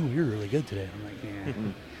he's like, no, you're really good today. I'm like, yeah.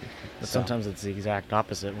 But sometimes it's the exact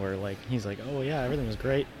opposite, where like he's like, oh yeah, everything was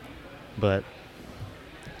great, but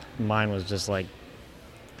mine was just like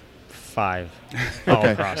 5 all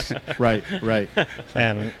Okay. across. Right.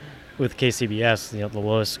 And with KCBS, you know, the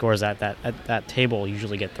lowest scores at that table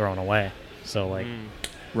usually get thrown away. So like,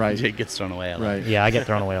 Right. Jake gets thrown away a lot. Right. yeah, I get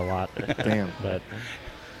thrown away a lot. Damn. But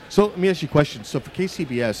So let me ask you a question. So for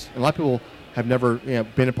KCBS, a lot of people have never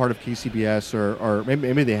been a part of KCBS, or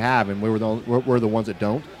maybe they have, and we're the ones that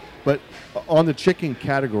don't. But on the chicken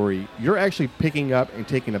category, you're actually picking up and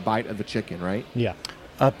taking a bite of the chicken, right? yeah,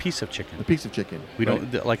 A piece of chicken. A piece of chicken. We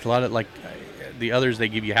right? don't like a lot of the others. They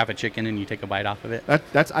give you half a chicken and you take a bite off of it.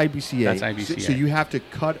 That's IBCA. That's IBCA. So you have to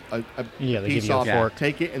cut a Yeah, they piece give you a off, fork.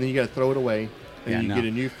 take it, and then you got to throw it away, and Yeah, you no. get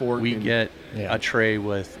a new fork. We and- get Yeah. a tray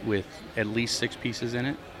with at least 6 pieces in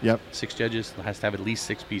it. Yep. 6 judges has to have at least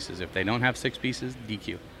 6 pieces. If they don't have 6 pieces,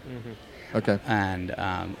 DQ. Okay. And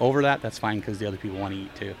over that, that's fine because the other people want to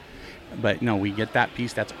eat too. But no, we get that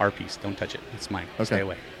piece. That's our piece. Don't touch it. It's mine. Okay. Stay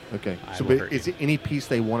away. Okay. I So will but hurt is you. it any piece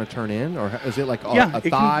they want to turn in, or is it like Yeah, a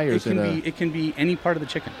thigh, or is it it can be any part of the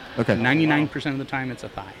chicken. Okay. 99% of the time, it's a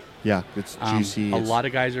thigh. Yeah, it's juicy. A it's- lot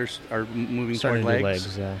of guys are moving starting toward to do legs.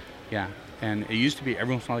 legs. Yeah. Yeah, and it used to be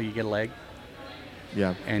every once in a while you get a leg,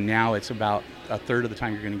 Yeah. and now it's about a third of the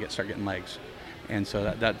time you're going to start getting legs, and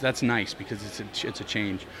so that's nice because it's a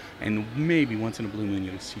change, and maybe once in a blue moon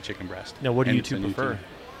you'll see chicken breast. Now, what do And you it's a two new prefer? thing.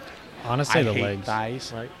 Honestly, I the hate legs.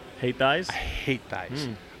 thighs. Right? Hate thighs? I hate thighs,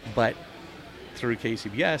 Mm. but through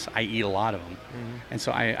KCBS, I eat a lot of them, and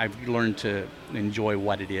so I've learned to enjoy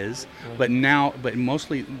what it is. But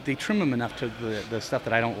mostly they trim them enough to the stuff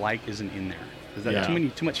that I don't like isn't in there. There's that Yeah.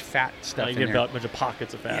 too much fat stuff You in get there. a bunch of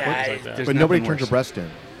pockets of fat. Yeah, things like that. there's But nobody nothing turns a worse. breast in.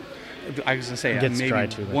 I was gonna say It gets maybe dry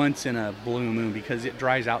too, though. once in a blue moon because it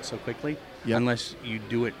dries out so quickly. Yep. Unless you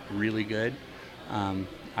do it really good.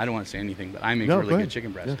 I don't want to say anything, but I make No, really go good ahead.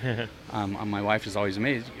 chicken breast. My wife is always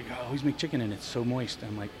amazed. You always make chicken and it's so moist.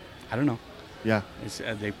 I'm like, I don't know. Yeah.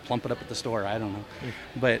 They plump it up at the store. I don't know.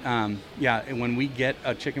 But yeah, and when we get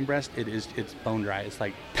a chicken breast, it's bone dry. It's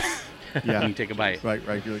like Yeah. when you take a bite. Right.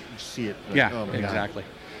 You see it. Like, Yeah, oh my God. exactly.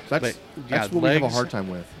 That's But, yeah, what we have a legs- hard time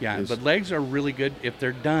with. Yeah, is- but legs are really good if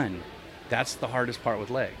they're done. That's the hardest part with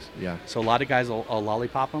legs. Yeah. So a lot of guys will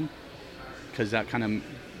lollipop them because that kind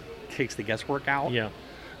of takes the guesswork out. Yeah.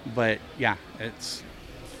 But yeah, it's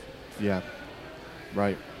Yeah.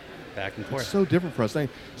 Right. back and It's forth. so different for us. Like,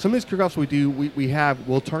 some of these cook-offs we do,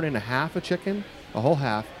 we'll turn in a half a chicken, a whole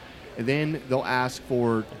half, and then they'll ask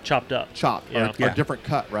for Chopped up. chopped Yeah. or Yeah. a different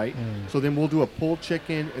cut, right? So then we'll do a pulled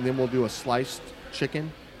chicken, and then we'll do a sliced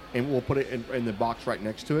chicken, and we'll put it in the box right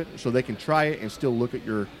next to it, so they can try it and still look at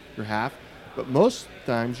your half. But most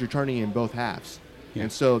times you're turning in both halves, Yeah.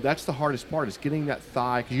 and so that's the hardest part is getting that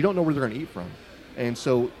thigh because you don't know where they're going to eat from. And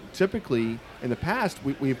so typically in the past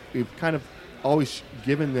we've kind of always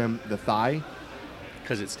given them the thigh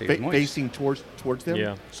Because it stays moist. facing towards them.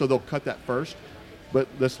 Yeah. So they'll cut that first. But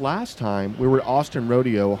this last time we were at Austin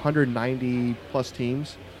Rodeo, 190 plus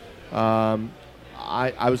teams.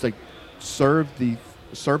 I was like, serve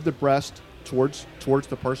the breast towards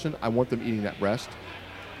the person. I want them eating that breast.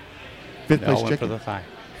 Fifth They all place went for chicken. the thigh.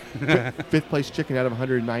 fifth place chicken out of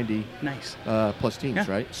 190 Nice. plus teams,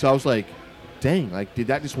 Yeah. right? So I was like, dang, like, did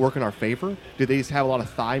that just work in our favor? Did they just have a lot of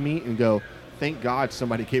thigh meat and go, thank God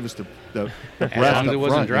somebody gave us the breast As long as up it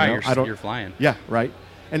wasn't front, dry, you know? I don't- you're flying. Yeah, right.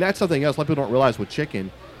 And that's something else a lot of people don't realize with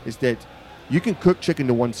chicken is that you can cook chicken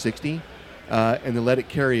to 160 and then let it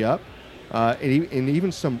carry up. And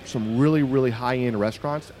even some really, really high-end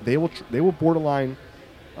restaurants, they will borderline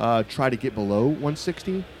try to get below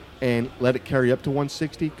 160 and let it carry up to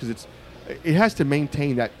 160 because it has to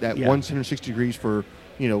maintain that Yeah. 160 degrees for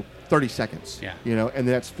 30 seconds. Yeah. And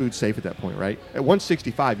that's food safe at that point, right? At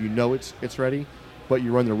 165, it's ready, but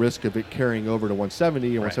you run the risk of it carrying over to 170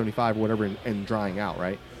 or Right. 175 or whatever and drying out,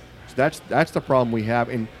 right? So that's the problem we have.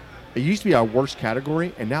 And it used to be our worst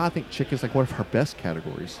category, and now I think chicken's like one of our best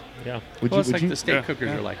categories. Yeah. Would Well, it's would like the steak Yeah. cookers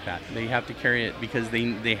Yeah. are like that. They have to carry it because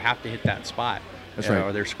they have to hit that spot, That's right.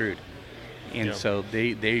 or they're screwed. And Yeah. so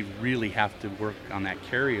they really have to work on that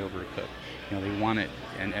carryover cook. They want it,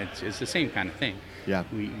 and it's the same kind of thing. Yeah.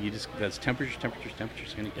 That's temperatures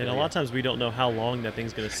going to. And a lot of times we don't know how long that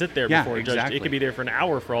thing's going to sit there Yeah, before it judges. exactly. It could be there for an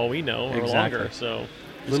hour for all we know, or Exactly. longer. So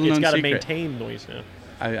Little it's known got to secret. maintain noise now.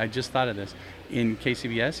 I just thought of this. In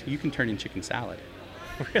KCBS, you can turn in chicken salad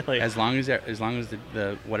Really? as long as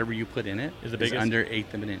the whatever you put in it Is the is biggest? under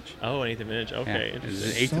eighth of an inch. Oh, an eighth of an inch. Okay. Yeah, it's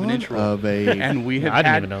Interesting. an eighth of an inch Son rule. of a And we have I didn't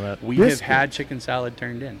had even know that. we have Biscuit. had chicken salad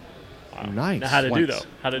turned in. Wow. Nice. Now, how to do Once. though?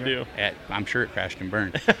 How to do? I'm sure it crashed and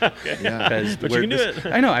burned. Yeah. Because But you can do it.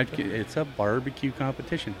 I know it's a barbecue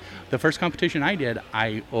competition. The first competition I did,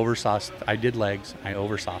 I oversauced. I did legs. I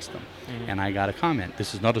oversauced them, Mm-hmm. and I got a comment.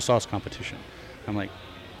 This is not a sauce competition. I'm like,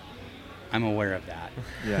 I'm aware of that.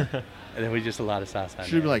 Yeah. And there was just a lot of sauce on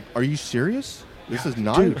Should be there. like, are you serious? This is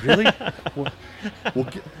not. Dude, really? Well,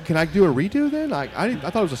 can I do a redo then? I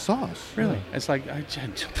thought it was a sauce. Really? It's like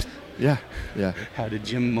Yeah. Yeah. had a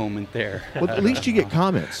gym moment there. Well, at least you get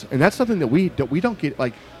comments, and that's something that we don't get.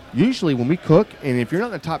 Like usually when we cook, and if you're not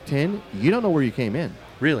in the top 10, you don't know where you came in.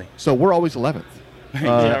 Really? So we're always 11th.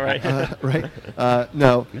 Yeah, right. Right.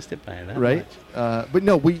 No. Missed it by that Right. much. But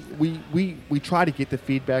no, we try to get the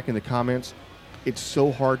feedback in the comments. It's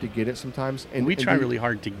so hard to get it sometimes, and We and try really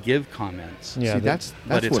hard to give comments. Yeah, See, they- that's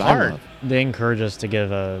but it's what hard. I love. They encourage us to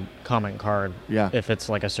give a comment card Yeah. if it's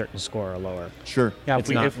like a certain score or lower. Sure. Yeah, It's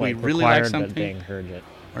if not we like really like required, but they something, encourage it.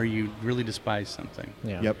 or you really despise something.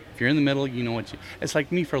 Yeah. Yep. If you're in the middle, you know what you. It's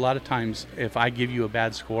like me for a lot of times. If I give you a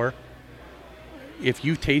bad score, if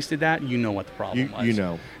you tasted that, you know what the problem was. You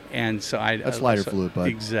know. And so That's lighter fluid, bud.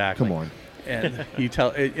 Exactly. Come on. And you tell,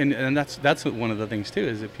 and that's one of the things too,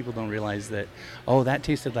 is that people don't realize that. Oh, that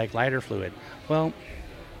tasted like lighter fluid. Well,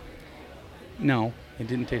 no, it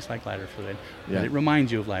didn't taste like lighter fluid. Yeah. But it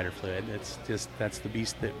reminds you of lighter fluid. It's just that's the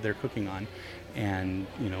beast that they're cooking on, and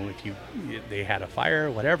if they had a fire,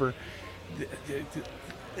 whatever.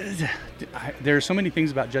 There are so many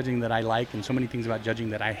things about judging that I like, and so many things about judging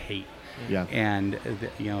that I hate. Yeah. And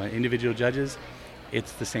individual judges,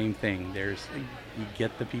 it's the same thing. You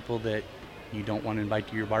get the people that you don't want to invite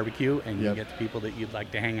to your barbecue, and you Yep. get the people that you'd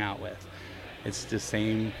like to hang out with. It's the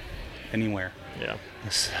same anywhere. Yeah.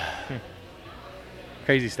 It's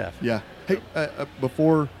crazy stuff. Yeah. Hey,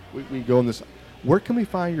 before we go on this, where can we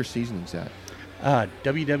find your seasonings at?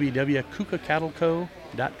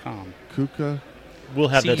 www.kukacattleco.com. Kuka. We'll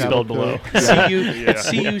have that See you. spelled below. It's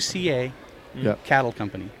CUCA Yep. Cattle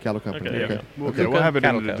Company. Cattle Company. Okay, Okay. yeah. Okay, we'll have it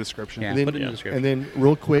in the Calico. description. Yeah, And then, put it in the yeah. description. and then,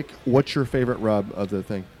 real quick, what's your favorite rub of the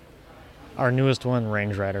thing? Our newest one,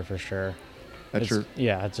 Range Rider, for sure. That's your.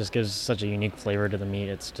 Yeah, it just gives such a unique flavor to the meat.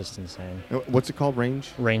 It's just insane. What's it called? Range.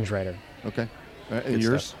 Range Rider. Okay. And Good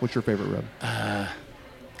yours? stuff. What's your favorite rub?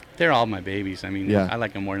 They're all my babies. I mean, Yeah. I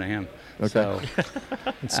like them more than him. Okay. So,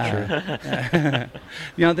 It's true.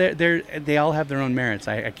 they all have their own merits.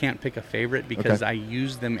 I can't pick a favorite because Okay. I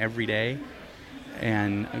use them every day,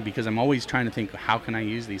 and because I'm always trying to think, how can I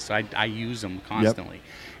use these? So I use them constantly,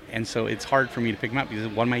 and so it's hard for me to pick them up because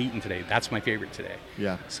what am I eating today? That's my favorite today.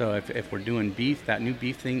 Yeah. So if we're doing beef, that new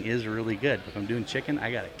beef thing is really good. If I'm doing chicken,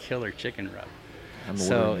 I got a killer chicken rub. I'm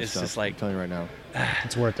So ordering this it's stuff, just like- I'm telling you right now.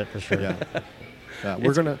 It's worth it for sure. Yeah.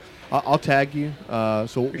 We're gonna. I'll tag you.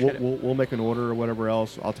 So Appreciate it. we'll make an order or whatever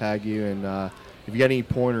else. I'll tag you, and if you got any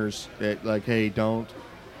pointers that like, hey, don't.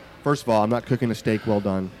 First of all, I'm not cooking a steak well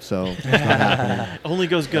done, so it's not happening. Only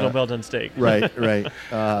goes good on well done steak. Right.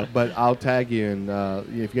 But I'll tag you, and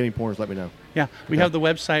if you get any pointers, let me know. Yeah, we Okay. have the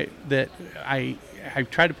website that I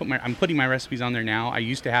tried to I'm putting my recipes on there now. I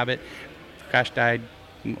used to have it. Crash died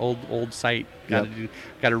old site. Got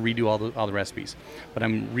to redo all the recipes, but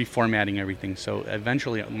I'm reformatting everything. So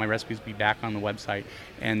eventually, my recipes will be back on the website,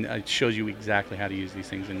 and it shows you exactly how to use these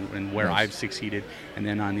things and where Nice. I've succeeded. And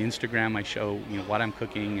then on the Instagram, I show what I'm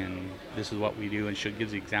cooking, and this is what we do, and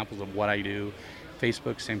gives you examples of what I do.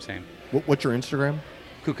 Facebook, same. What's your Instagram?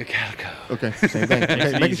 Kuka Calico. Okay, same thing. Okay, Makes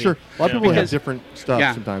it making easy. sure. A lot of Yeah. people have Because- different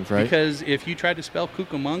stuff sometimes, right? Because if you tried to spell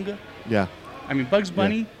Cucamonga, Yeah. I mean, Bugs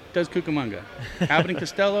Bunny does Cucamonga. Abbott and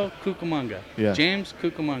Costello, Cucamonga. Yeah. James,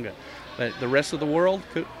 Cucamonga. But the rest of the world,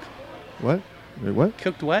 What? Wait, what?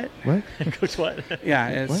 cooked what? What? Coach, what? Yeah,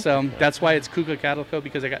 it's, that's why it's Kuka Calico,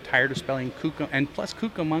 because I got tired of spelling Kuka. And plus,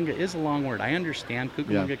 Cucamonga is a long word. I understand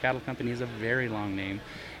Cucamonga Yeah. Cattle Company is a very long name.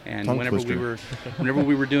 And Tongue whenever twister.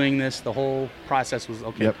 we were doing this, the whole process was,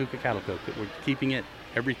 okay, Yep. Kuka Calico. We're keeping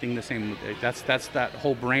everything the same. That's that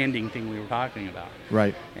whole branding thing we were talking about.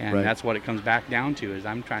 Right. And right. that's what it comes back down to, is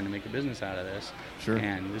I'm trying to make a business out of this. Sure.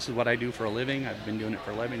 And this is what I do for a living. I've been doing it for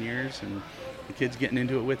 11 years, and the kids getting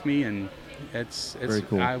into it with me, and it's Very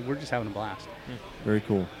cool. we're just having a blast. Very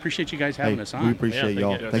cool. Appreciate you guys having Hey, us on. we appreciate thank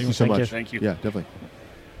y'all. you. Thank you so Thank you. much. Thank you. Yeah, definitely.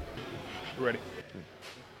 We're ready.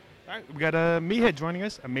 All right, we got Meathead joining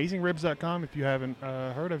us, AmazingRibs.com. If you haven't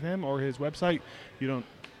heard of him or his website, you don't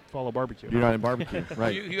follow barbecue. You're not in barbecue,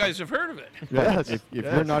 right? You guys have heard of it. Yeah, Yes, if yes.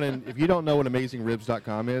 you're not in, if you don't know what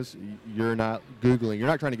AmazingRibs.com is, you're not Googling. You're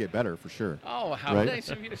not trying to get better for sure. Oh, how Right. nice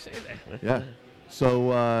of you to say that. Yeah.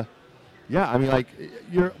 So, yeah, I mean, like,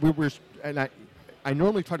 and I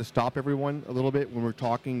normally try to stop everyone a little bit when we're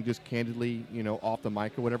talking just candidly, off the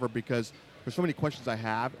mic or whatever, because there's so many questions I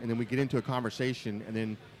have, and then we get into a conversation, and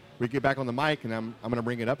then we get back on the mic, and I'm going to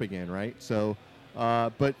bring it up again, right? So,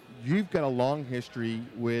 but you've got a long history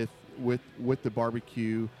with the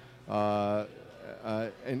barbecue, and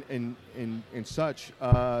such.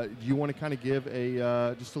 Do you want to kind of give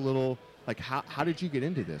just a little, like, how did you get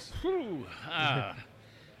into this? Whew,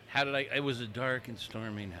 how did I? It was a dark and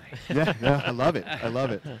stormy night. Yeah, I love it. I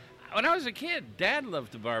love it. When I was a kid, Dad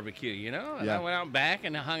loved to barbecue, And Yeah. I went out back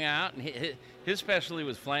and hung out, and his specialty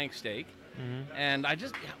was flank steak. And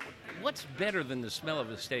what's better than the smell of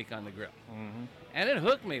a steak on the grill? And it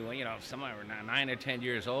hooked me when, somewhere around 9 or 10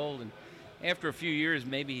 years old. And after a few years,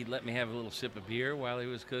 maybe he'd let me have a little sip of beer while he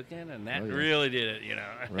was cooking, and that Oh, yeah. really did it,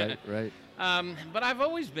 Right. But I've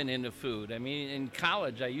always been into food. I mean, in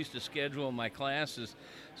college, I used to schedule my classes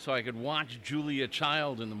so I could watch Julia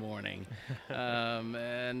Child in the morning.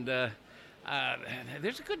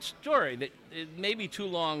 There's a good story that it may be too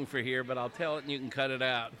long for here, but I'll tell it and you can cut it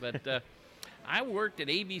out. But I worked at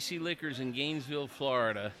ABC Liquors in Gainesville,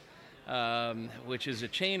 Florida, which is a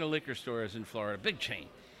chain of liquor stores in Florida, big chain.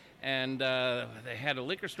 And they had a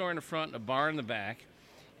liquor store in the front and a bar in the back.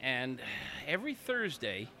 And every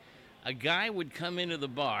Thursday, a guy would come into the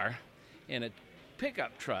bar in a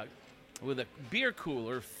pickup truck with a beer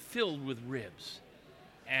cooler filled with ribs.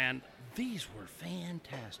 And these were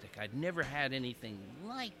fantastic. I'd never had anything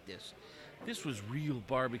like this. This was real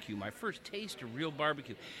barbecue, my first taste of real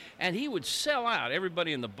barbecue. And he would sell out.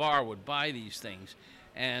 Everybody in the bar would buy these things.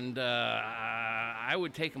 And I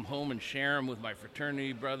would take them home and share them with my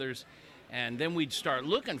fraternity brothers. And then we'd start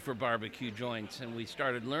looking for barbecue joints, and we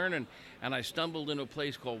started learning. And I stumbled into a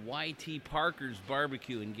place called Y.T. Parker's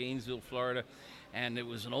Barbecue in Gainesville, Florida. And it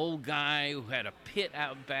was an old guy who had a pit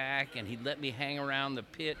out back, and he'd let me hang around the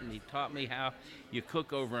pit, and he taught me how you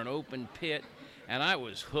cook over an open pit, and I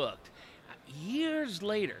was hooked. Years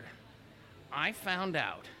later, I found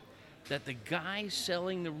out that the guy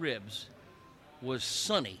selling the ribs was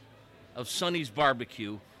Sonny of Sonny's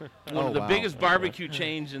Barbecue, one of the wow. biggest barbecue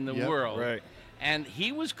chains in the Yep, world. right. And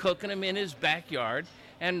he was cooking them in his backyard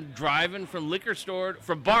and driving from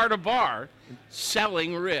bar to bar,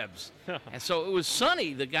 selling ribs. And so it was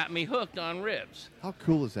Sonny that got me hooked on ribs. How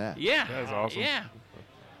cool is that? Yeah. That is awesome. Yeah.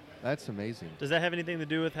 That's amazing. Does that have anything to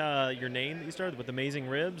do with your name that you started with Amazing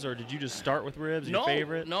Ribs, or did you just start with ribs? No, Your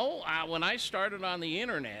favorite? no. When I started on the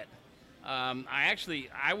internet,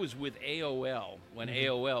 I was with AOL when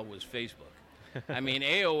AOL was Facebook. I mean,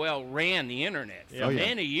 AOL ran the internet for Oh, yeah.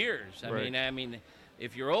 many years. I Right. mean,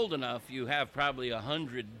 if you're old enough, you have probably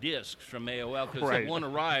 100 discs from AOL because Right. one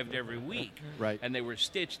arrived every week. Right. And they were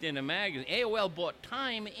stitched in a magazine. AOL bought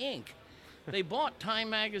Time Inc. They bought Time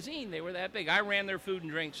magazine. They were that big. I ran their food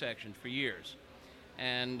and drink section for years.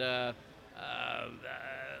 And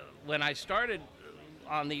when I started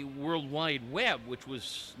on the World Wide Web, which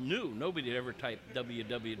was new, nobody had ever typed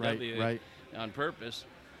www Right. on purpose.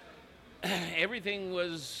 Everything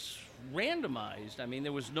was randomized. I mean,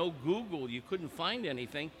 there was no Google. You couldn't find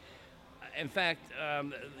anything. In fact,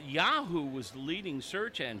 Yahoo was the leading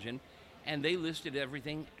search engine, and they listed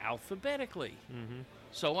everything alphabetically.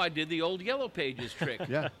 So I did the old Yellow Pages trick.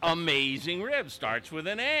 Yeah. Amazing Ribs starts with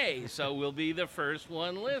an A, so we'll be the first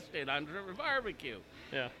one listed under barbecue.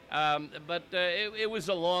 Yeah. But it was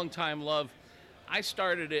a long time love. I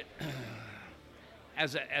started it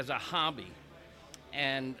as a hobby,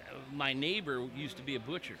 and my neighbor used to be a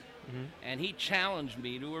butcher, and he challenged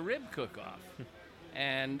me to a rib cook-off.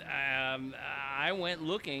 And I went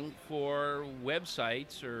looking for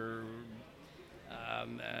websites or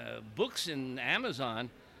books in Amazon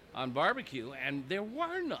on barbecue, and there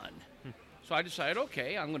were none. So I decided,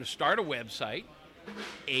 okay, I'm going to start a website,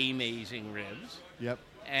 Amazing Ribs, Yep.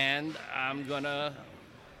 and I'm going to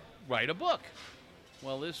write a book.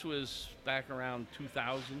 Well, this was back around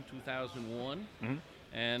 2000, 2001,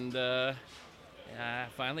 and I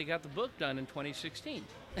finally got the book done in 2016.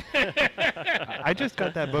 I just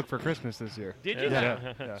got that book for Christmas this year. Did you?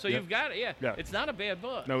 Yeah. So you've got it, yeah. Yeah. It's not a bad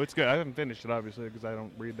book. No, it's good. I haven't finished it, obviously, because I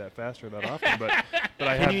don't read that fast or that often. But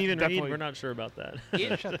I have Can you even read? definitely. We're not sure about that.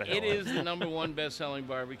 It is the #1 best-selling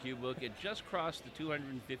barbecue book. It just crossed the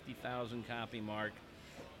 250,000 copy mark.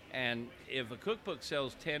 And if a cookbook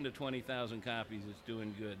sells 10 to 20,000 copies, it's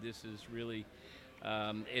doing good. This is really,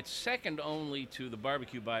 it's second only to the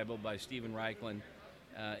Barbecue Bible by Stephen Reichlin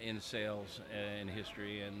in sales in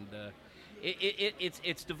history. And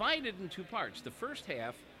it's divided in two parts. The first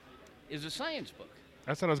half is a science book.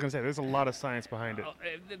 That's what I was going to say. There's a lot of science behind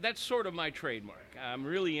it. That's sort of my trademark. I'm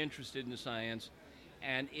really interested in the science,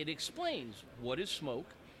 and it explains what is smoke,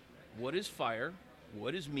 what is fire,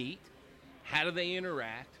 what is meat, how do they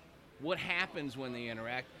interact, what happens when they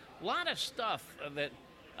interact. A lot of stuff that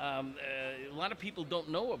a lot of people don't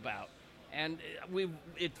know about, and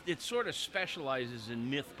it sort of specializes in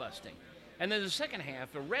myth busting. And then the second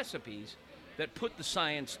half are recipes that put the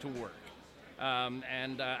science to work.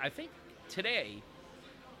 I think today,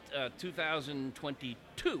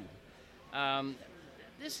 2022,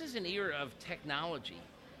 this is an era of technology.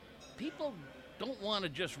 People don't want to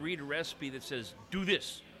just read a recipe that says, do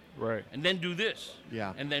this, Right. and then do this,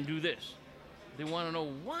 Yeah. and then do this. They want to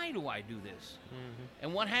know, why do I do this?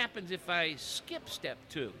 And what happens if I skip step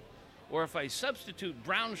 2? Or if I substitute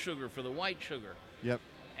brown sugar for the white sugar? Yep.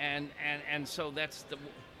 And so that's the...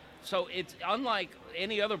 So it's unlike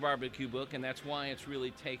any other barbecue book, and that's why it's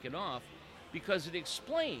really taken off, because it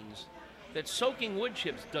explains that soaking wood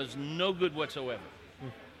chips does no good whatsoever.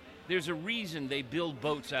 There's a reason they build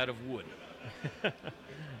boats out of wood.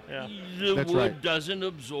 Yeah. The That's wood right. doesn't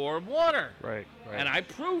absorb water. Right. And I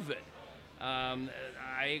prove it.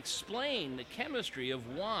 I explain the chemistry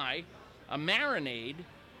of why a marinade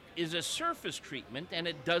is a surface treatment and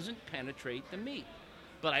it doesn't penetrate the meat.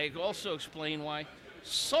 But I also explain why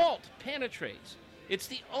salt penetrates. It's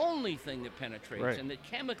the only thing that penetrates, Right. and that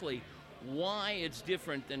chemically why it's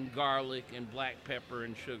different than garlic and black pepper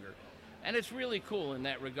and sugar. And it's really cool in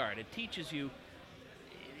that regard. It teaches you,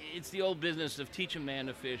 it's the old business of teach a man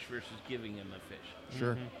to fish versus giving him a fish.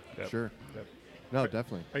 Sure. Yep. Sure. Yep. No,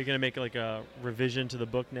 definitely. Are you going to make like a revision to the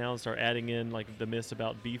book now and start adding in like the myths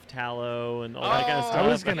about beef tallow and all that kind of stuff? I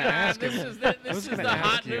was gonna ask This him. is the, I this was is gonna the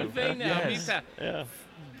hot ask new you. thing now. Yes. Yeah.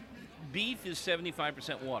 Beef is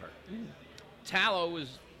 75% water. Tallow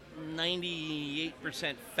is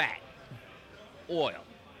 98% fat. Oil.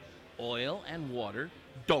 Oil and water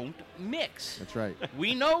don't mix. That's right.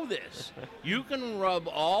 We know this. You can rub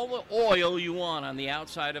all the oil you want on the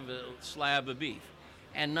outside of a slab of beef,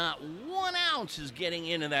 and not 1 ounce is getting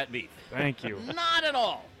into that beef. Thank you. Not at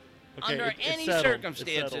all. Okay, Under it's any settled.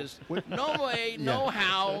 circumstances, no way, no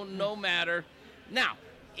how, no matter. Now,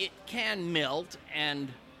 it can melt and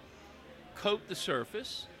coat the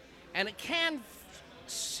surface, and it can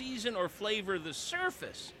season or flavor the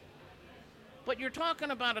surface. But you're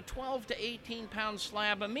talking about a 12 to 18 pound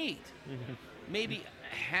slab of meat. Maybe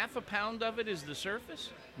half a pound of it is the surface.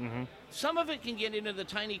 Some of it can get into the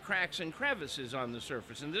tiny cracks and crevices on the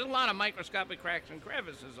surface, and there's a lot of microscopic cracks and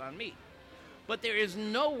crevices on meat. But there is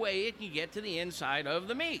no way it can get to the inside of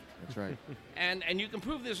the meat. That's right. And you can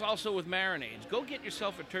prove this also with marinades. Go get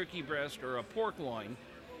yourself a turkey breast or a pork loin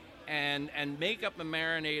and make up a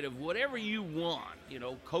marinade of whatever you want. You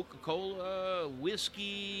know, Coca-Cola,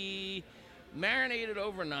 whiskey, marinate it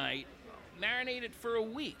overnight, marinate it for a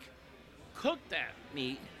week. Cook that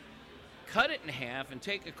meat, cut it in half, and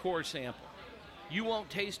take a core sample. You won't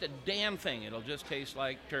taste a damn thing. It'll just taste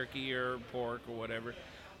like turkey or pork or whatever.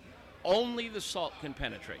 Only the salt can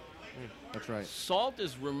penetrate. That's right. Salt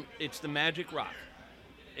is it's the magic rock.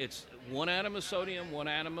 It's 1 atom of sodium, 1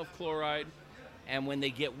 atom of chloride, and when they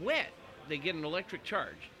get wet, they get an electric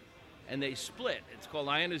charge, and they split. It's called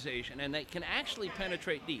ionization, and they can actually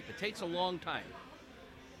penetrate deep. It takes a long time.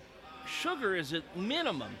 Sugar is at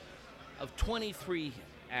minimum of 23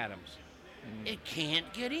 atoms. It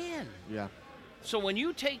can't get in. Yeah. So when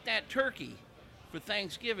you take that turkey for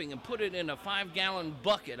Thanksgiving and put it in a 5-gallon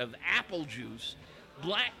bucket of apple juice,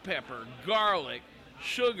 black pepper, garlic,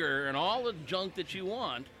 sugar, and all the junk that you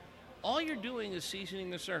want, all you're doing is seasoning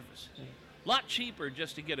the surface. A lot cheaper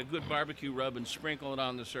just to get a good barbecue rub and sprinkle it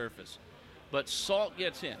on the surface. But salt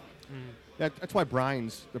gets in. That's why the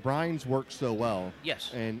brines work so well.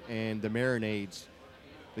 Yes. And the marinades,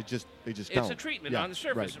 they just It's don't. a treatment Yeah, on the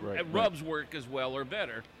surface. right, Rubs work as well or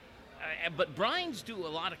better. But brines do a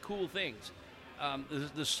lot of cool things.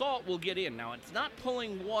 The salt will get in. Now, it's not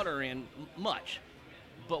pulling water in much,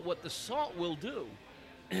 but what the salt will do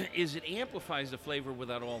is it amplifies the flavor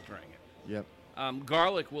without altering it. Yep.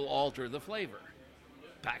 Garlic will alter the flavor.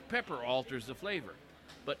 Black pepper alters the flavor.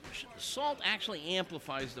 But salt actually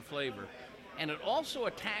amplifies the flavor, and it also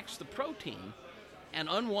attacks the protein and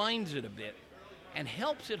unwinds it a bit and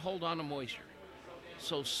helps it hold on to moisture.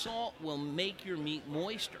 So salt will make your meat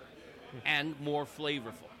moister and more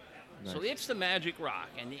flavorful. Nice. So it's the magic rock,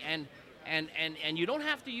 and you don't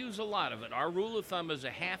have to use a lot of it. Our rule of thumb is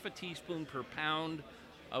a half a teaspoon per pound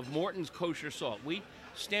of Morton's kosher salt. We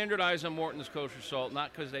standardize on Morton's kosher salt,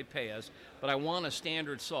 not because they pay us, but I want a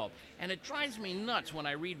standard salt. And it drives me nuts when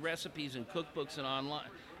I read recipes and cookbooks and online,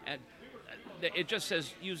 and it just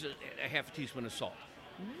says use a half a teaspoon of salt.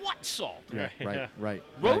 What salt? Yeah. Right.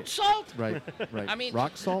 Road salt? Right. I mean,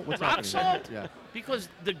 rock salt. What's rock happening? salt? Yeah. Because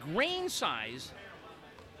the grain size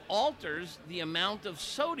alters the amount of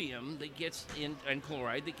sodium that gets in and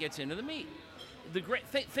chloride that gets into the meat.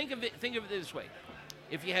 Think of it this way: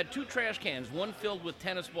 if you had 2 trash cans, one filled with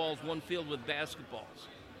tennis balls, one filled with basketballs,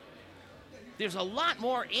 there's a lot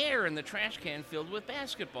more air in the trash can filled with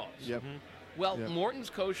basketballs. Yep. Well, Yep. Morton's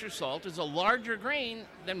kosher salt is a larger grain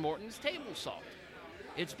than Morton's table salt.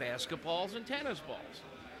 It's basketballs and tennis balls.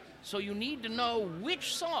 So you need to know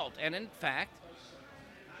which salt, and in fact,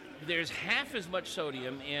 there's half as much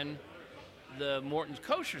sodium in the Morton's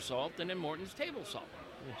kosher salt than in Morton's table salt.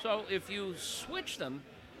 So if you switch them,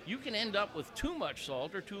 you can end up with too much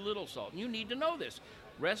salt or too little salt. And you need to know this.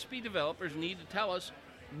 Recipe developers need to tell us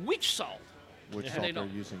which salt. Which And salt they they're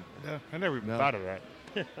don't. using? Yeah, I never even No. thought of that.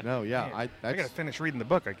 No. Yeah. I That's gotta finish reading the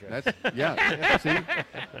book, I guess. That's yeah. See.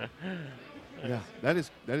 Yeah, that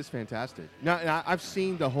is fantastic. Now I've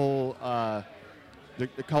seen the whole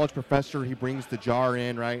the college professor. He brings the jar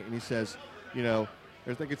in, right, and he says,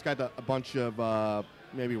 there's like it's got a bunch of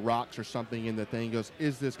maybe rocks or something in the thing. He goes,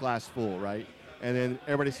 "Is this glass full?" Right, and then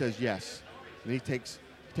everybody says yes. And he takes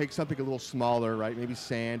something a little smaller, right, maybe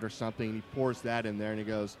sand or something, and he pours that in there, and he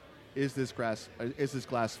goes, "Is this glass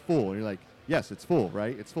full?" And you're like, "Yes, it's full,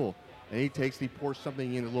 right? It's full." And he pours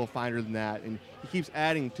something in a little finer than that, and he keeps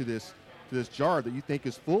adding to this jar that you think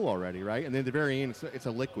is full already, right? And then at the very end, it's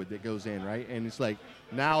a liquid that goes in, right? And it's like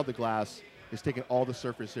now the glass is taking all the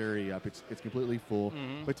surface area up. It's completely full.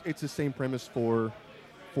 Mm-hmm. But it's the same premise for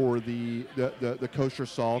the kosher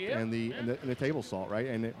salt Yeah, and the table salt, right?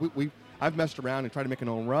 And I've messed around and tried to make an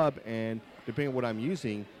own rub, and depending on what I'm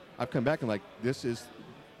using, I've come back and like, this is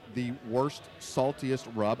the worst, saltiest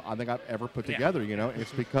rub I think I've ever put Yeah. together.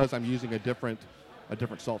 It's because I'm using a different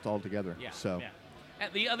salt altogether. Yeah. So. Yeah.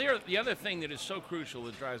 And the other thing that is so crucial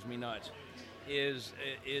that drives me nuts is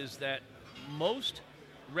that most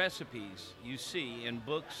recipes you see in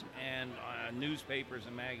books and newspapers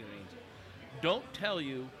and magazines don't tell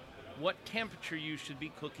you what temperature you should be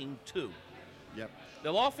cooking to. Yep.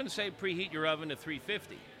 They'll often say preheat your oven to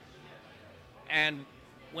 350. And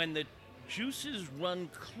when the juices run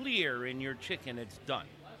clear in your chicken, it's done.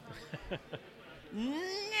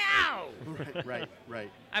 No!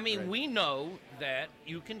 Right. I mean, Right. we know that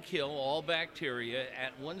you can kill all bacteria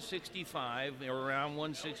at 165 or around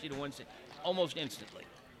 160 to 160 almost instantly.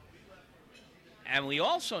 And we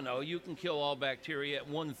also know you can kill all bacteria at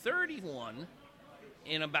 131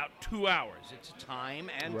 in about 2 hours. It's a time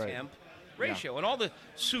and Right. temp ratio. And all the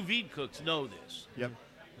sous vide cooks know this. Yep.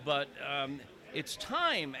 But it's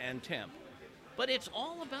time and temp. But it's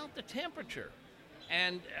all about the temperature.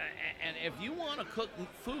 And if you want to cook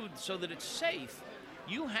food so that it's safe,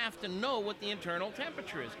 you have to know what the internal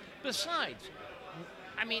temperature is. Besides,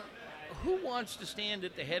 I mean, who wants to stand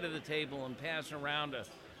at the head of the table and pass around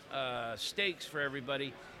steaks for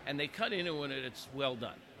everybody, and they cut into it and it's well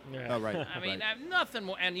done? Oh, right. I mean, right. I have nothing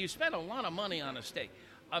more. And you spend a lot of money on a steak.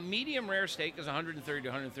 A medium rare steak is 130 to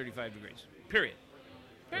 135 degrees. Period.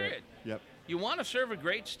 Yep. You want to serve a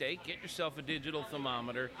great steak, get yourself a digital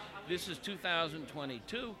thermometer. This is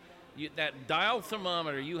 2022. that dial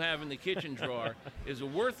thermometer you have in the kitchen drawer is a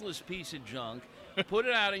worthless piece of junk. Put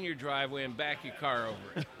it out in your driveway and back your car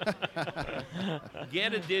over it.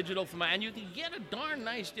 Get a digital thermometer, and you can get a darn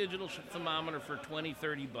nice digital thermometer for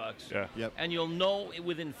 $20-$30. Yeah. Yep. And you'll know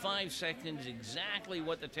within 5 seconds exactly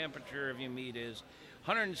what the temperature of your meat is.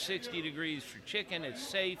 160 degrees for chicken. It's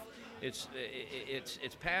safe. It's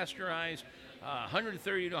pasteurized.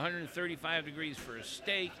 130 to 135 degrees for a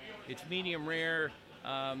steak. It's medium rare.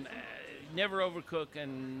 Never overcook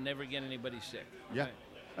and never get anybody sick. Yeah.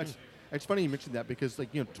 It's funny you mentioned that because,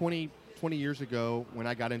 20 years ago when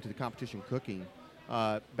I got into the competition cooking,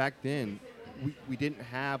 back then we didn't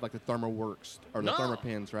have like the ThermoWorks or the No.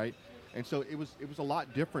 ThermoPens, right? And so it was a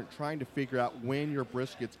lot different trying to figure out when your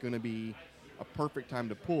brisket's going to be a perfect time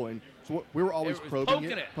to pull. And so we were always It was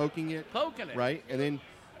probing it, poking it, right? And then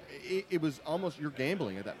it was almost, you're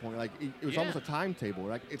gambling at that point. Like it was almost a timetable.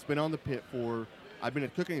 Like it's been on the pit for, I've been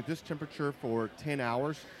cooking at this temperature for 10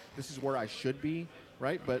 hours. This is where I should be,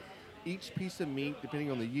 right? But each piece of meat,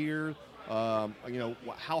 depending on the year, how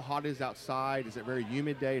hot it is outside, is it a very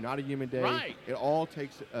humid day, not a humid day? Right. It all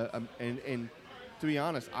takes, and to be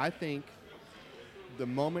honest, I think the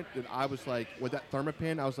moment that I was like, with that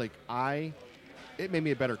ThermoPen, I was like, it made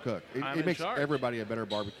me a better cook. I'm It in makes charge. everybody a better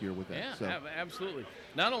barbecuer with that. Yeah, So. absolutely.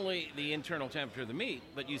 Not only the internal temperature of the meat,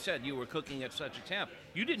 but you said you were cooking at such a temp.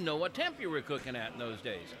 You didn't know what temp you were cooking at in those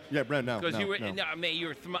days. Yeah, Brent, no. Because no, you were, no. no, I mean,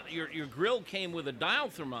 your grill came with a dial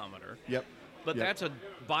thermometer. Yep. But Yep. that's a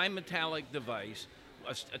bimetallic device.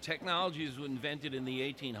 A technology was invented in the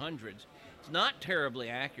 1800s. It's not terribly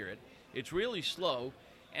accurate. It's really slow.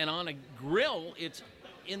 And on a grill, it's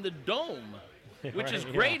in the dome, which is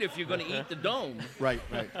Right, great if you're going to eat the dome. Right.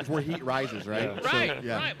 It's where heat rises, right? Yeah. So, Right,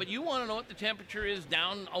 yeah. right. But you want to know what the temperature is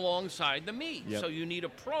down alongside the meat. Yep. So you need a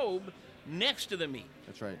probe next to the meat.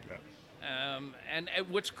 That's right. And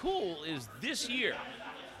what's cool is this year,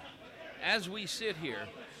 as we sit here,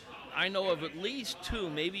 I know of at least 2,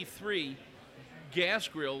 maybe 3 gas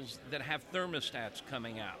grills that have thermostats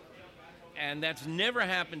coming out. And that's never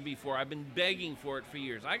happened before. I've been begging for it for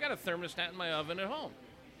years. I got a thermostat in my oven at home.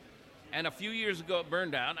 And a few years ago it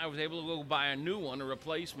burned out. I was able to go buy a new one, a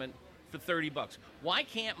replacement, for $30. Why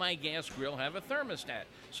can't my gas grill have a thermostat?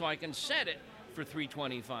 So I can set it for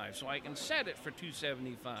 $325. So I can set it for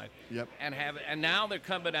 $275. Yep. And have it. And now they're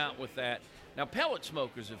coming out with that. Now pellet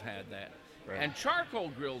smokers have had that. Right. And charcoal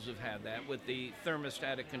grills have had that with the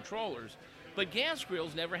thermostatic controllers. But gas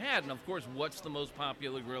grills never had. And of course, what's the most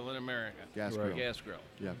popular grill in America? Gas grill. Gas grill.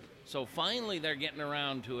 Yeah. So finally, they're getting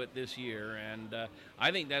around to it this year, and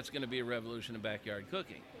I think that's going to be a revolution in backyard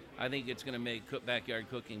cooking. I think it's going to make backyard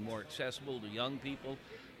cooking more accessible to young people,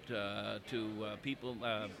 to people,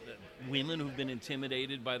 women who've been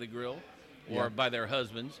intimidated by the grill or Yeah. by their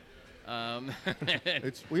husbands.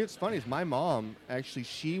 It's funny. Is my mom actually?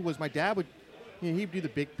 My dad would, he'd do the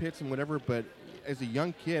big pits and whatever. But as a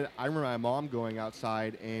young kid, I remember my mom going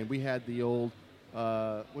outside, and we had the old,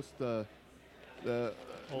 what's the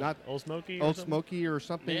Old Smoky. or Old something? Smoky or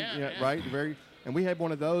something, Yeah. right? And we had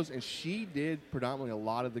one of those, and she did predominantly a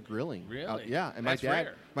lot of the grilling. Really? Yeah, and That's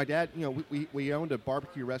rare. my dad, we owned a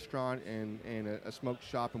barbecue restaurant and a smoke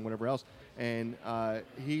shop and whatever else, and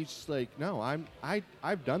he's like, no,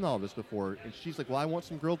 I've done all this before, and she's like, well, I want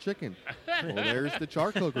some grilled chicken. Well, there's the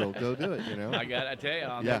charcoal grill, go do it, I tell you,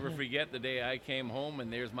 I'll Yeah. never forget the day I came home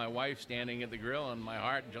and there's my wife standing at the grill and my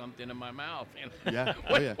heart jumped into my mouth. Yeah.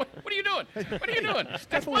 Oh, what, yeah. what are you doing? What are you doing?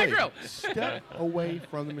 That's my away. grill. Step away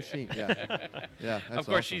from the machine. Yeah, yeah. That's Of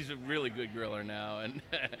course, awesome. she's a really good griller now, and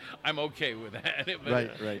I'm okay with that.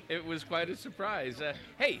 But Right. It was quite a surprise.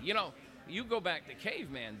 Hey, you go back to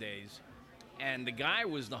caveman days, and the guy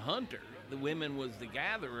was the hunter, the women was the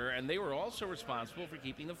gatherer, and they were also responsible for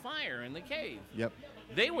keeping the fire in the cave. Yep.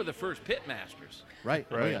 They were the first pit masters. Right.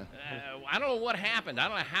 Oh, Right. yeah. I don't know what happened. I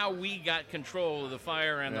don't know how we got control of the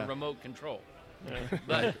fire and Yeah. the remote control.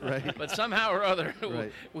 But, Right. but somehow or other,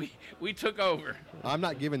 Right. we took over. I'm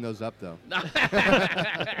not giving those up though.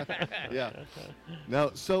 Yeah.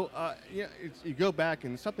 No. So you go back,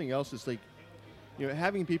 and something else is like,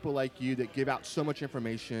 having people like you that give out so much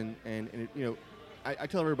information, and I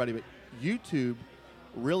tell everybody, but YouTube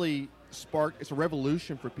really it's a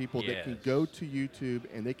revolution for people that can Yes. go to YouTube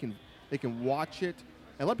and they can watch it,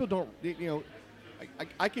 and a lot of people don't.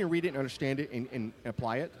 I can read it and understand it and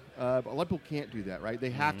apply it, but a lot of people can't do that, right? They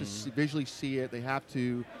have to visually see it. They have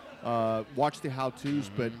to watch the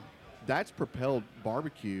how-tos, but that's propelled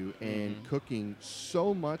barbecue and cooking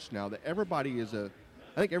so much now that I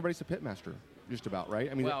think everybody's a pit master, just about,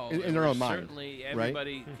 right? I mean, Well, in their own mind, certainly right?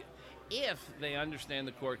 everybody, if they understand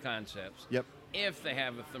the core concepts. Yep. if they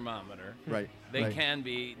have a thermometer, Right. they right. can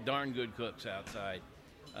be darn good cooks outside.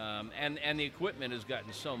 And the equipment has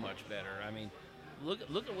gotten so much better. I mean, look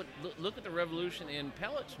at the revolution in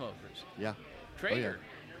pellet smokers. Yeah. Traeger.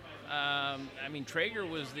 Oh, yeah. I mean, Traeger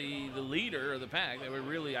was the leader of the pack. They were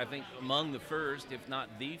really, I think, among the first, if not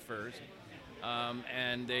the first.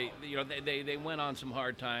 And they went on some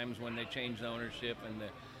hard times when they changed ownership and the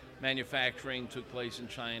manufacturing took place in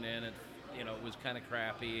China, and it was kind of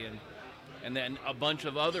crappy. And then a bunch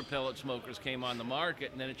of other pellet smokers came on the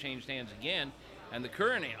market, and then it changed hands again. And the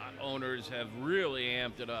current owners have really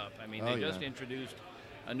amped it up. I mean, Oh, they yeah. just introduced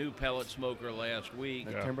a new pellet smoker last week.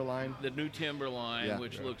 The Timberline. The new Timberline, Yeah.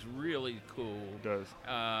 which looks really cool. It does.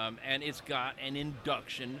 And it's got an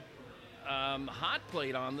induction hot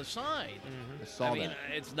plate on the side. I saw I mean, that.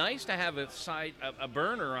 it's nice to have a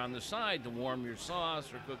burner on the side to warm your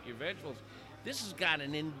sauce or cook your vegetables. This has got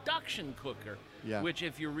an induction cooker, Yeah. which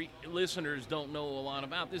if your listeners don't know a lot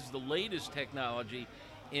about, this is the latest technology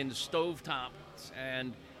in stovetops,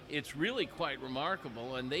 and it's really quite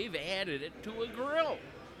remarkable, and they've added it to a grill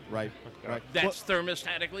Right. Right. that's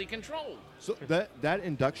thermostatically controlled. So that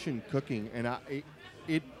induction cooking, and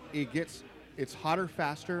it's hotter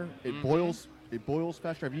faster. It boils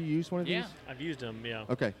faster. Have you used one of Yeah. these? I've used them. Yeah.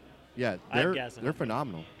 Okay. Yeah, I have they're gas in they're it.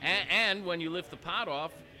 phenomenal. And when you lift the pot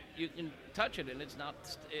off, you can touch it, and it's not.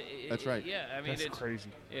 That's right. Yeah, I mean That's it's crazy.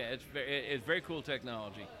 Yeah, it's very cool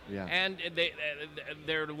technology. Yeah. And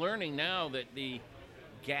they're learning now that the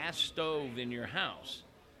gas stove in your house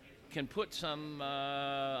can put some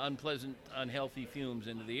unpleasant, unhealthy fumes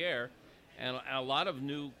into the air, and a lot of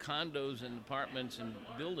new condos and apartments and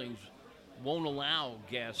buildings won't allow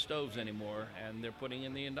gas stoves anymore, and they're putting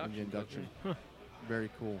in the induction. The induction. Very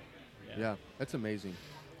cool. Yeah. Yeah, that's amazing.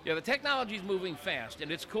 Yeah, the technology's moving fast,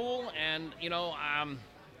 and it's cool. And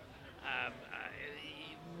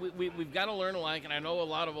we've got to learn alike. And I know a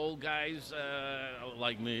lot of old guys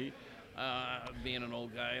like me, being an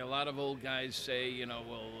old guy. A lot of old guys say,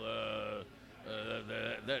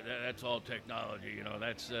 that's all technology.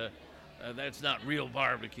 That's not real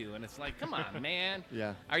barbecue. And it's like, come on, man.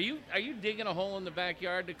 Yeah. Are you digging a hole in the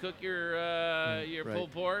backyard to cook your right.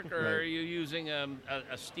 pulled pork, or Right. are you using a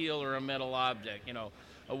steel or a metal object?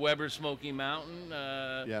 A Weber Smoky Mountain.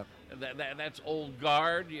 Yeah. That's old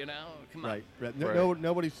guard. Come on. Right. Right. No,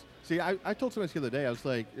 nobody's. See, I told somebody the other day, I was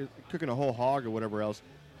like, cooking a whole hog or whatever else.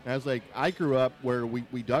 And I was like, I grew up where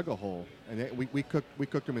we dug a hole and then we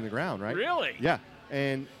cooked them in the ground, right? Really? Yeah.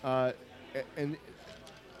 And in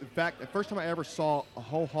fact, the first time I ever saw a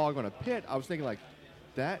whole hog on a pit, I was thinking like,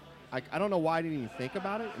 that. I don't know why I didn't even think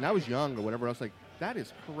about it. And I was young or whatever. I was like, that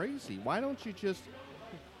is crazy. Why don't you just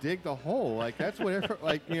dig the hole? Like that's whatever.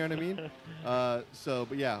 Like you know what I mean? But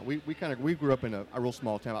yeah, we grew up in a real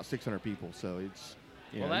small town, about 600 people. So it's.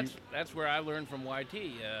 That's where I learned from YT.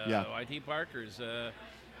 YT Parker's.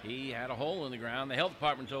 He had a hole in the ground. The health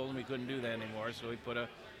department told him he couldn't do that anymore, so he put a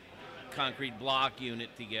concrete block unit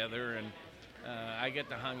together, and I get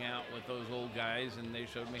to hang out with those old guys, and they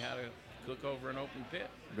showed me how to cook over an open pit.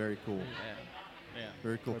 Very cool. Yeah.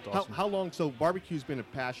 Very cool. That's awesome. How long? So barbecue's been a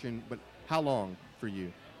passion, but how long for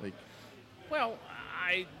you? Like, Well,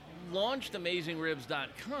 I launched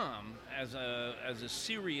AmazingRibs.com as a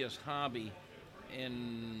serious hobby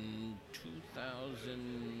in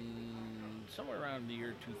 2000, somewhere around the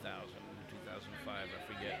year 2000, 2005, I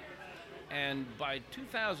forget. And by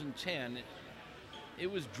 2010,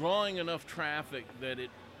 it was drawing enough traffic that it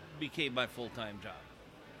became my full-time job.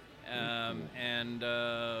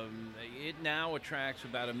 It now attracts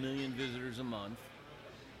about 1 million visitors a month.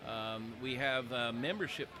 We have a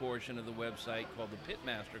membership portion of the website called the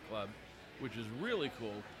Pitmaster Club, which is really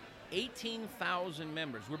cool. 18,000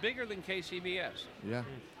 members. We're bigger than KCBS. yeah.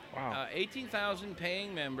 Wow. 18,000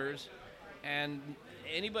 paying members, and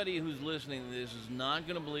anybody who's listening to this is not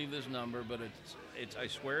going to believe this number, but it's I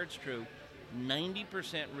swear it's true.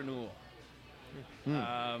 90% renewal.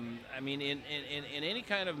 I mean, in any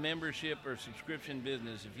kind of membership or subscription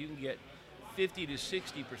business, if you can get 50 to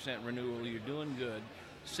 60% renewal, you're doing good.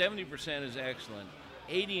 70% is excellent.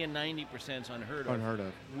 80 and 90% is unheard of. Unheard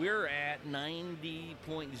of. We're at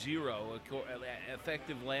 90.0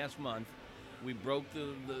 effective last month. We broke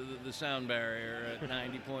the sound barrier at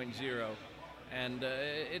 90.0, and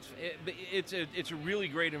it's a really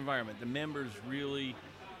great environment. The members really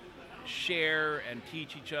share and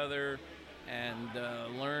teach each other and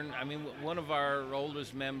learn. I mean, one of our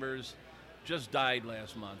oldest members just died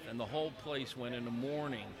last month, and the whole place went into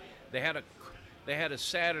mourning. They had a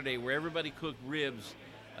Saturday where everybody cooked ribs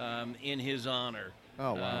in his honor.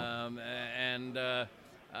 Oh, wow.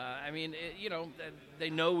 I mean, they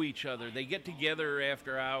know each other. They get together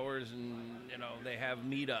after hours, and they have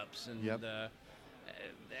meetups, and Yep.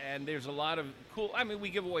 and there's a lot of cool. I mean, we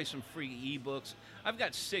give away some free ebooks. I've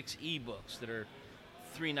got 6 ebooks that are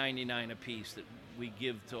 $3.99 a piece that we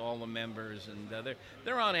give to all the members, and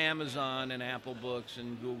they're on Amazon and Apple Books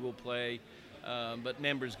and Google Play. But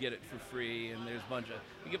members get it for free, and there's a bunch of.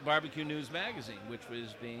 We get Barbecue News Magazine, which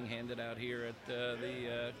was being handed out here at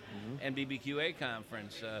the NBBQA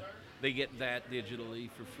conference. They get that digitally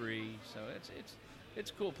for free, so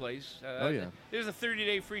it's a cool place. Oh, yeah. There's a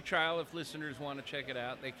 30-day free trial if listeners want to check it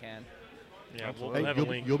out. They can. Yeah, we'll Hey, have a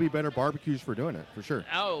link. you'll be better barbecues for doing it, for sure.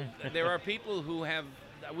 Oh, there are people who have.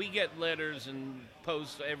 We get letters and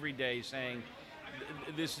posts every day saying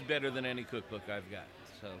this is better than any cookbook I've got.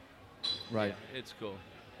 So. Right. Yeah, it's cool.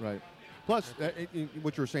 Right. Plus,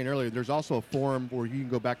 what you were saying earlier, there's also a forum where you can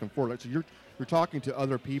go back and forth. So you're talking to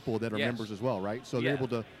other people that are Yes. members as well, right? So they're Yeah. able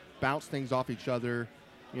to bounce things off each other.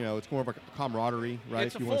 It's more of a camaraderie, right?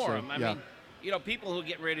 It's a if you wanna say. forum. I Yeah. mean, people who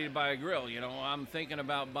get ready to buy a grill. I'm thinking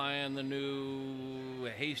about buying the new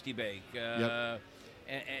Hasty Bake.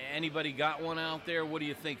 Anybody got one out there? What do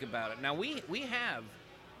you think about it? Now we have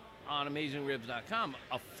on AmazingRibs.com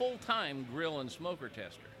a full-time grill and smoker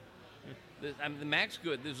tester. The Max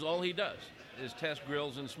Good, this is all he does, is test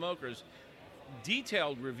grills and smokers,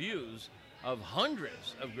 detailed reviews of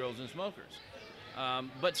hundreds of grills and smokers.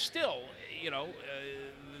 But still,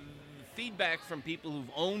 feedback from people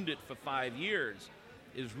who've owned it for 5 years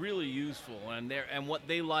is really useful, and what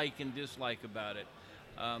they like and dislike about it.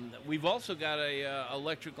 We've also got a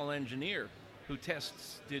electrical engineer who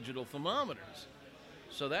tests digital thermometers.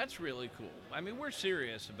 So that's really cool. I mean, we're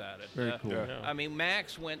serious about it. Very cool. Yeah. I mean,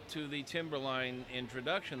 Max went to the Timberline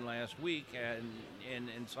introduction last week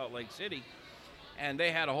in Salt Lake City, and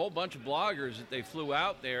they had a whole bunch of bloggers that they flew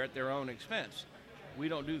out there at their own expense. We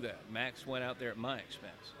don't do that. Max went out there at my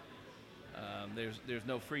expense. There's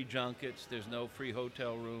no free junkets. There's no free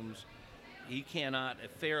hotel rooms. He cannot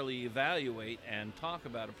fairly evaluate and talk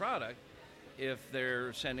about a product if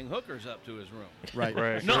they're sending hookers up to his room. Right.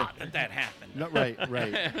 Right. Not that happened. No, right.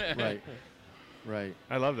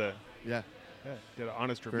 I love that. Yeah. Yeah, did an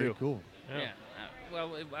honest Very review. cool. Yeah.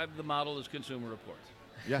 The model is Consumer Reports.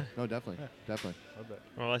 Yeah. No, definitely. Definitely. Love that.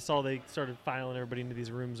 Well, I saw they started filing everybody into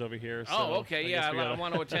these rooms over here. So Oh, okay. I Yeah, guess we I gotta-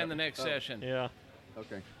 want to attend the next session. Yeah.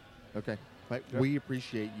 Okay. Right. Yep. We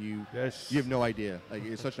appreciate you. Yes. You have no idea. Like,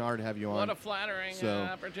 it's such an honor to have you on. What a flattering So,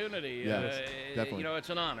 opportunity. yes, definitely. It's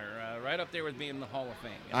an honor. Right up there with being in the Hall of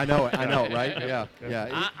Fame. I know it, right? Yeah.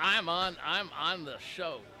 Yeah. I'm on the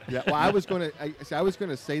show. Yeah, well, I was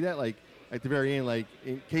gonna say that like at the very end, like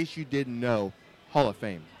in case you didn't know, Hall of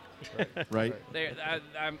Fame, right?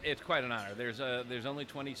 It's quite an honor. There's only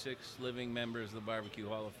 26 living members of the Barbecue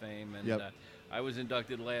Hall of Fame, and Yep. I was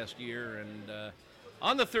inducted last year, and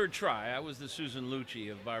on the third try, I was the Susan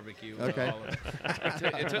Lucci of barbecue. Okay. Hall of-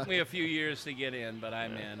 it took me a few years to get in, but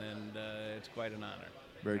I'm in, and it's quite an honor.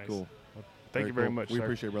 Very Nice. cool. Thank you very cool. much. We sir.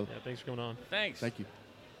 appreciate it, brother. Yeah. Thanks for coming on. Thanks. Thank you.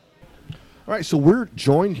 All right, so we're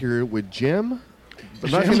joined here with Jim.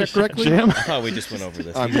 Am I saying that correctly? Jim? I thought we just went over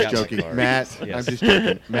this. I'm You just got my joking, card. Matt. Yes. I'm just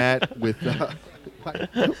joking, Matt. With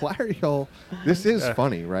why are y'all? This is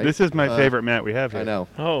funny, right? This is my favorite Matt we have here. I know.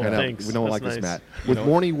 Oh, I know. thanks. We don't That's like this, nice. Matt. With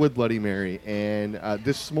Morning Wood Bloody Mary, and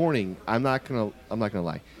this morning, I'm not gonna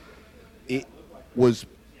lie. It was.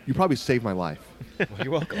 You probably saved my life. Well,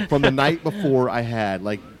 you're welcome. From the night before I had,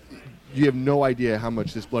 like, you have no idea how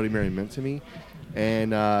much this Bloody Mary meant to me.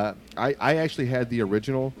 And I actually had the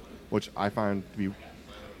original, which I find to be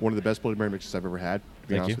one of the best Bloody Mary mixes I've ever had, to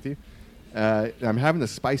be Thank honest you. with you. I'm having the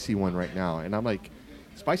spicy one right now, and I'm like,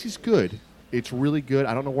 spicy's good. It's really good.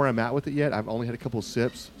 I don't know where I'm at with it yet. I've only had a couple of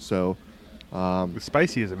sips, so The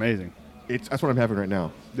spicy is amazing. that's what I'm having right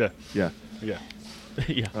now. Yeah. Yeah. Yeah.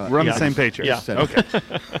 Yeah. We're on Yeah. the same page here. Yeah. Said- Okay.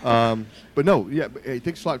 But no, yeah,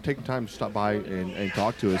 thanks a lot for taking time to stop by and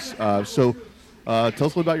talk to us. So tell us a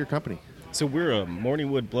little about your company. So we're a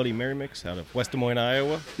Morningwood Bloody Mary mix out of West Des Moines,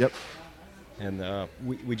 Iowa. Yep. And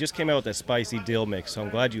we just came out with that spicy dill mix, so I'm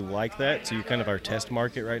glad you like that. So you're kind of our test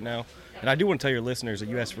market right now. And I do want to tell your listeners that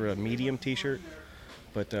you asked for a medium T-shirt,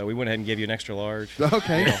 but we went ahead and gave you an extra large.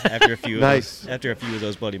 Okay. After a few, Nice. after a few of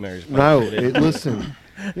those Bloody Marys. No, listen.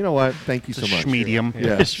 You know what? Thank you so much. Schmedium. Yeah,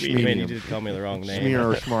 Man, you schmedium. did call me the wrong name.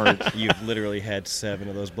 Schmear or smart. You've literally had 7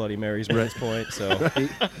 of those Bloody Marys by this point. So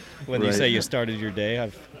when you Right. say you started your day,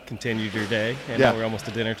 I've continued your day, and Yeah. now we're almost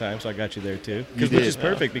to dinner time, so I got you there too. You Which did. is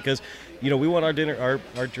perfect because, we want our dinner,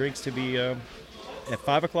 our drinks to be at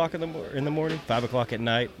 5 o'clock in the morning, 5 o'clock at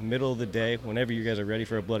night, middle of the day, whenever you guys are ready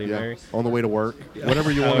for a Bloody Yeah. Mary. On the way to work,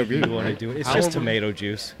 whatever you want to However do. you want right? to do it. It's However- just tomato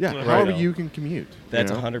juice. Yeah, Right however on. you can commute.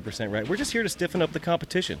 That's you know? 100% right. We're just here to stiffen up the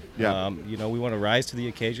competition. Yeah. We want to rise to the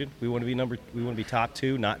occasion. We want to be top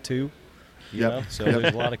 2, not 2. You Yep. know? So Yep.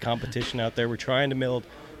 there's a lot of competition out there. We're trying to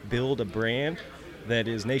build a brand that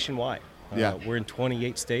is nationwide. Yeah. We're in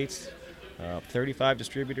 28 states, 35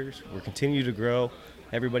 distributors. We're continuing to grow.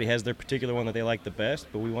 Everybody has their particular one that they like the best,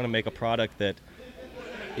 but we want to make a product that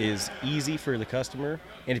is easy for the customer.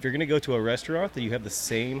 And if you're going to go to a restaurant, that you have the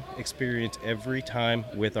same experience every time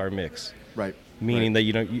with our mix. Right. Meaning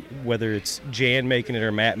right. that whether it's Jan making it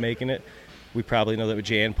or Matt making it, we probably know that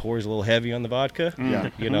Jan pours a little heavy on the vodka.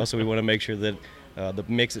 Yeah. So we want to make sure that the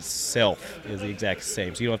mix itself is the exact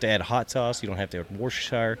same. So you don't have to add hot sauce. You don't have to add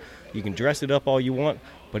Worcestershire. You can dress it up all you want,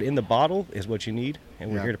 but in the bottle is what you need, and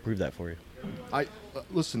we're Yeah. here to prove that for you.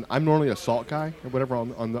 Listen. I'm normally a salt guy or whatever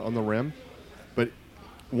on the rim, but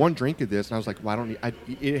one drink of this, and I was like, well, I don't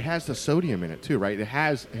need. It has the sodium in it too, right? It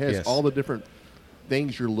has Yes. all the different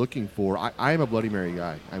things you're looking for. I am a Bloody Mary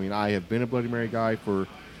guy. I mean, I have been a Bloody Mary guy for,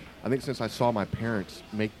 I think, since I saw my parents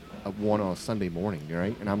make one on a Sunday morning,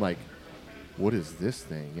 right? And I'm like, what is this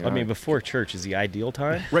thing? You know? I mean, before church is the ideal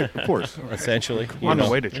time, right, of course, essentially. On the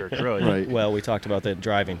way to church, really. right. Well, we talked about that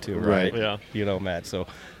driving too, Right. right? Yeah. Matt. So,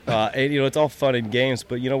 and it's all fun and games,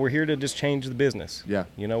 but we're here to just change the business. Yeah.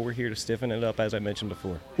 We're here to stiffen it up, as I mentioned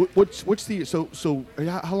before. What's the so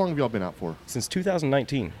how long have y'all been out for? Since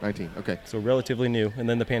 2019, 19. Okay. so relatively new, and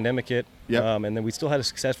then the pandemic hit. Yep. And then we still had a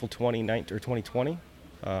successful 2020.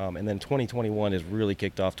 And then 2021 has really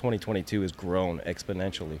kicked off. 2022 has grown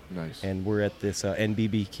exponentially. Nice. And we're at this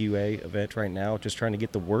NBBQA event right now, just trying to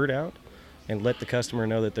get the word out and let the customer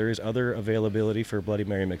know that there is other availability for Bloody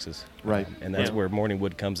Mary mixes. Right. And that's Yeah. where Morning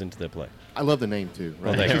Wood comes into the play. I love the name too.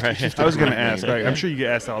 Right. Well, thank you. Right. I was going to ask. Right, I'm sure you get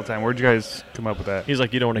asked all the time. Where'd you guys come up with that? He's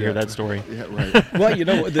like, you don't want to hear Yeah. that story. Yeah. Right.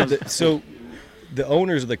 Well, so the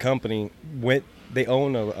owners of the company they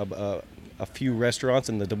own a few restaurants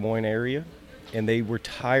in the Des Moines area, and they were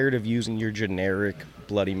tired of using your generic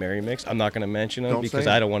Bloody Mary mix. I'm not going to mention them Don't because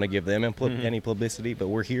say it. I don't want to give them any publicity, but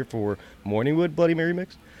we're here for Morningwood Bloody Mary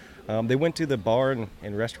mix. They went to the bar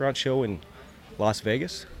and restaurant show in Las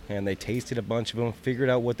Vegas, and they tasted a bunch of them, figured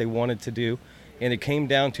out what they wanted to do, and it came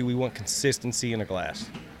down to we want consistency in a glass.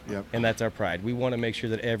 Yep. And that's our pride. We want to make sure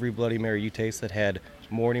that every Bloody Mary you taste that had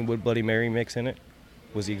Morningwood Bloody Mary mix in it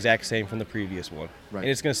was the exact same from the previous one. Right. And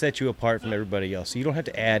it's going to set you apart from everybody else. So you don't have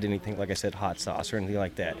to add anything, like I said, hot sauce or anything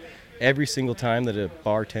like that. Every single time that a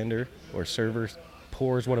bartender or server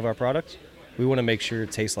pours one of our products, we want to make sure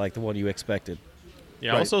it tastes like the one you expected. Yeah,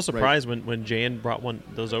 Right, I was so right. surprised when Jan brought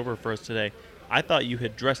those over for us today. I thought you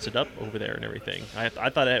had dressed it up over there and everything. I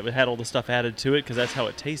thought it had all the stuff added to it because that's how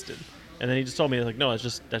it tasted. And then he just told me, like, no, that's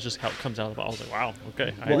just how it comes out of the bottle. I was like, wow,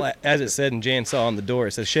 okay. Well, as it said, and Jan saw on the door,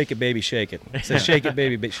 it says "Shake it, baby, shake it." It says "Shake it,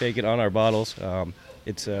 baby, shake it" on our bottles.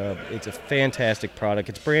 It's a fantastic product.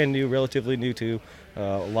 It's brand new, relatively new to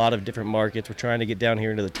a lot of different markets. We're trying to get down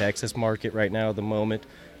here into the Texas market right now at the moment,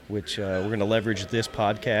 which we're going to leverage this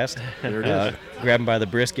podcast. There it is. Grab them by the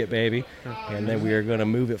brisket, baby, and then we are going to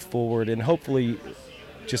move it forward and hopefully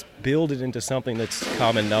just build it into something that's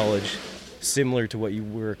common knowledge, similar to what you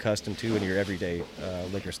were accustomed to in your everyday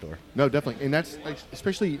liquor store. No, definitely, and that's like,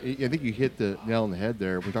 especially. I think you hit the nail on the head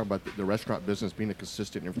there. We talk about the restaurant business being a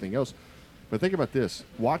consistent and everything else, but think about this: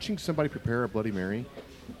 watching somebody prepare a Bloody Mary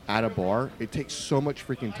at a bar, it takes so much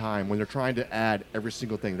freaking time when they're trying to add every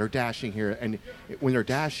single thing. They're dashing here, and when they're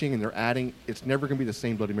dashing and they're adding, it's never going to be the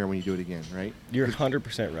same Bloody Mary when you do it again, right? You're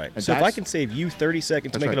 100% right. And So if I that's- can save you 30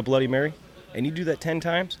 seconds That's making right. a Bloody Mary, and you do that 10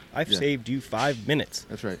 times, I've Yeah. saved you 5 minutes.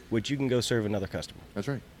 That's right. Which you can go serve another customer. That's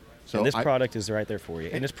right. So And this I- product is right there for you.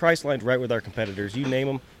 And it's price lined right with our competitors. You name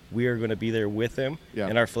them, we are going to be there with them, Yeah.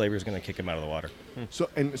 and our flavor is going to kick them out of the water. So,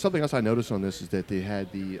 and something else I noticed on this is that they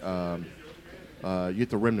had the you get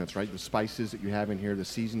the remnants, right? The spices that you have in here, the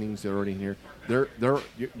seasonings that are already in here.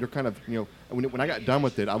 You're kind of, when I got done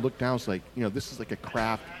with it, I looked down. It's like, this is like a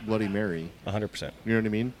craft Bloody Mary. 100%. You know what I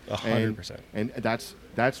mean? 100%. And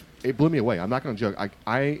that's it blew me away. I'm not going to joke.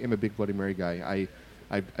 I am a big Bloody Mary guy.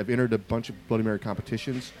 I've entered a bunch of Bloody Mary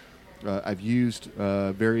competitions. I've used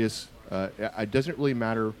various. It doesn't really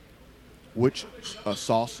matter which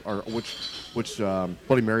sauce or which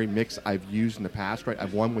Bloody Mary mix I've used in the past. Right,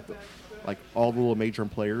 I've won with like all the little major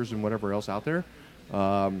players and whatever else out there.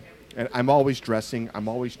 And I'm always dressing. I'm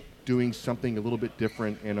always doing something a little bit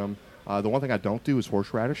different in them. The one thing I don't do is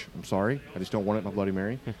horseradish. I'm sorry. I just don't want it in my Bloody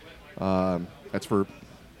Mary. That's for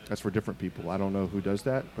That's for different people. I don't know who does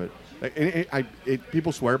that, but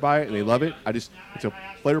people swear by it and they love it. It's a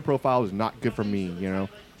flavor profile is not good for me, you know,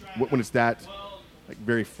 when it's that like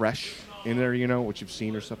very fresh in there, you know, what you've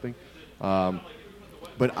seen or something.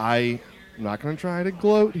 But I'm not going to try to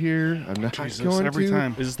gloat here. I'm not going every to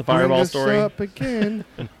time. Is this the bring Fireball this story? up again.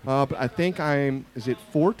 But I think is it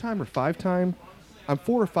 4-time or 5-time? I'm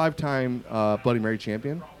 4 or 5-time Bloody Mary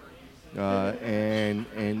champion. And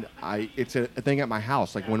it's a thing at my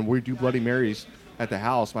house. Like when we do Bloody Marys at the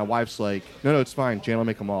house, my wife's like, no, it's fine. Jan will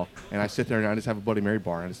make them all. And I sit there and I just have a Bloody Mary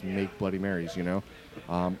bar and I just make Bloody Marys, you know.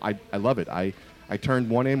 I love it. I turned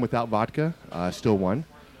one in without vodka, still won.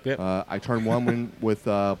 Yep. I turned one in with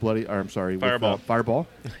Fireball. with Fireball,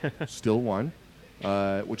 still won,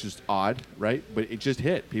 which is odd, right? But it just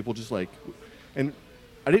hit. People just like, and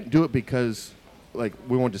I didn't do it because like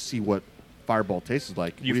we wanted to see what Fireball tasted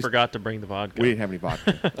like. You forgot to bring the vodka. We didn't have any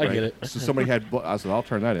vodka. I get it. So somebody had. I said, I'll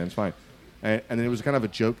turn that in. It's fine. And then it was kind of a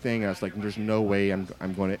joke thing. I was like, there's no way I'm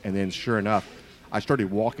going to. And then sure enough, I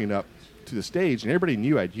started walking up to the stage, and everybody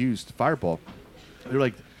knew I'd used Fireball. They're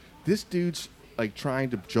like, this dude's like trying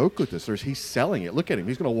to joke with us, or he's selling it. Look at him.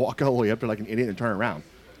 He's going to walk all the way up there like an idiot and turn around.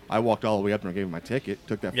 I walked all the way up there and gave him my ticket.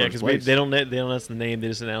 Took that Yeah, first because place. they don't announce the name; they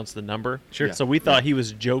just announce the number. Sure. Yeah. So we thought he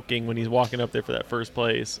was joking when he's walking up there for that first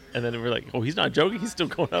place, and then we're like, "Oh, he's not joking; he's still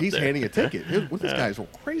going up He's there." handing a ticket. What this guy's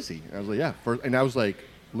crazy. And I was like, yeah. And I was like,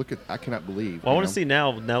 look at, I cannot believe. Well, I you want know? to see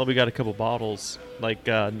now that we got a couple bottles. Like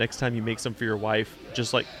next time you make some for your wife,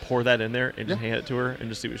 just like pour that in there and just hand it to her and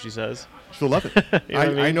just see what she says. She'll love it. You know what I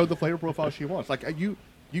mean? I know the flavor profile she wants. Like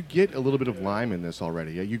you get a little bit of lime in this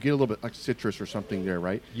already. You get a little bit like citrus or something there,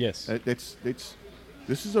 right? Yes. This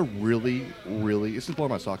is a really, really. This is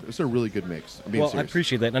blowing my socks. This is a really good mix. I'm being Well, I serious.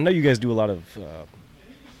 appreciate that. And I know you guys do a lot of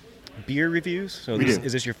beer reviews. So We do.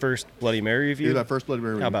 is this your first Bloody Mary review? Yeah, that first Bloody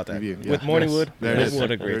Mary How about that? review. With Yeah. Morningwood? Yes. There it is. What a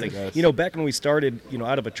There great it thing. is. You know, back when we started,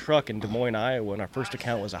 out of a truck in Des Moines, Iowa, and our first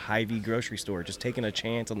account was a Hy-Vee grocery store, just taking a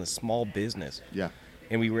chance on the small business. Yeah.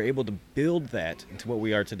 And we were able to build that into what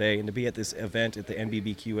we are today, and to be at this event at the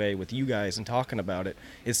NBBQA with you guys and talking about it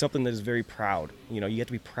is something that is very proud. You have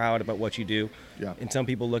to be proud about what you do. Yeah. And some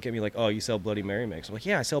people look at me like, oh, you sell Bloody Mary mix. I'm like,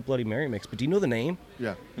 yeah, I sell Bloody Mary mix, but do you know the name?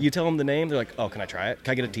 Yeah. You tell them the name, they're like, oh, can I try it?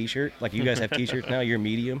 Can I get a T-shirt? Like, you guys have T-shirts now, you're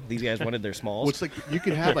medium. These guys wanted their smalls. Well, it's like you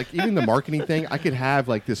could have like even the marketing thing. I could have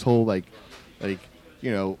like this whole like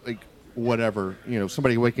whatever,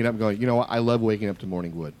 somebody waking up and going, what, I love waking up to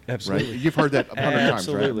Morningwood. Absolutely. Right? You've heard that 100 times, right?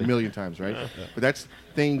 Absolutely. A million times, right? But that's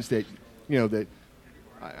things that, that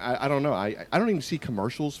I don't know. I don't even see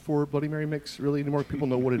commercials for Bloody Mary Mix really anymore. People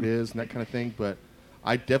know what it is and that kind of thing. But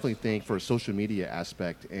I definitely think for a social media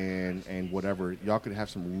aspect and whatever, y'all could have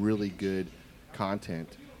some really good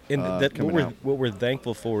content. And coming out. what we're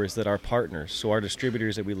thankful for is that our partners, so our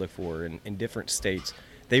distributors that we look for in different states,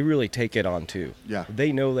 they really take it on too. Yeah.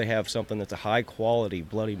 They know they have something that's a high quality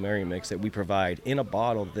Bloody Mary mix that we provide in a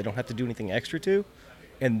bottle that they don't have to do anything extra to,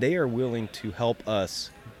 and they are willing to help us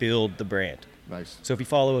build the brand. Nice. So if you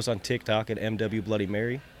follow us on TikTok at MW Bloody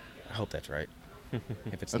Mary, I hope that's right.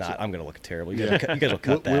 If it's not, I'm going to look terrible. You guys will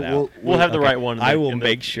cut that out. We'll have the right one. I will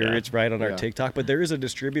make sure it's right on our Yeah. TikTok. But there is a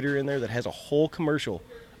distributor in there that has a whole commercial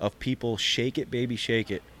of people shake it, baby, shake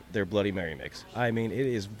it, their Bloody Mary mix. I mean, it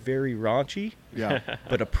is very raunchy, Yeah.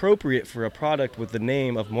 but appropriate for a product with the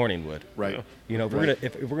name of Morningwood. Right.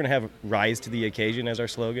 If we're gonna have rise to the occasion as our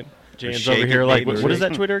slogan. or James shake over it, here like, baby, what is shake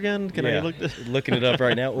that Twitter again? Can I yeah, look this? looking it up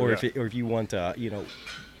right now, or Yeah. if you want to,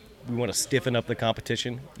 we want to stiffen up the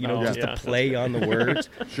competition, Oh, just yeah, to play on the words.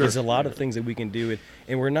 Sure. There's a lot of things that we can do,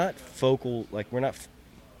 and we're not focal, like we're not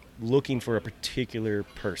looking for a particular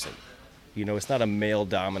person. It's not a male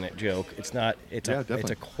dominant joke. It's not. It's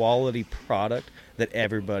definitely. a quality product that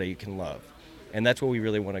everybody can love, and that's what we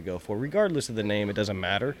really want to go for. Regardless of the name, it doesn't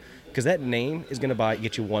matter, because that name is going to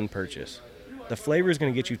get you one purchase. The flavor is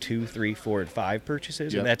going to get you 2, 3, 4, and 5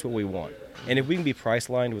 purchases, Yep. and that's what we want. And if we can be price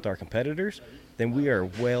lined with our competitors, then we are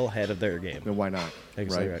well ahead of their game. Then why not?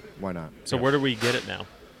 Exactly right. Why not? So where do we get it now?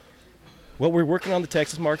 Well, we're working on the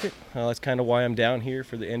Texas market. That's kind of why I'm down here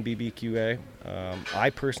for the NBBQA. I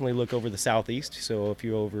personally look over the southeast. So if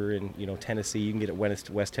you're over in Tennessee, you can get it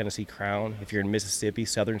West Tennessee Crown. If you're in Mississippi,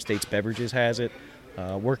 Southern States Beverages has it.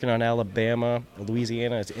 Working on Alabama,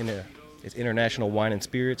 Louisiana, it's International Wine and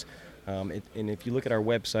Spirits. And if you look at our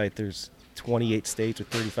website, there's 28 states with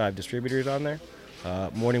 35 distributors on there.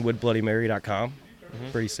 MorningwoodBloodyMary.com.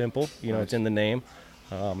 Pretty simple. It's in the name.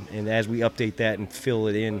 And as we update that and fill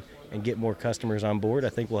it in and get more customers on board, I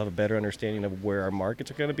think we'll have a better understanding of where our markets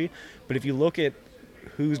are going to be. But if you look at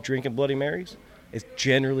who's drinking Bloody Marys, it's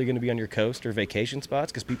generally going to be on your coast or vacation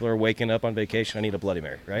spots because people are waking up on vacation. I need a Bloody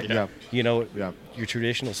Mary, right? Yeah. You know, Yeah. your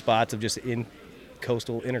traditional spots of just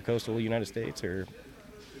intercoastal United States, or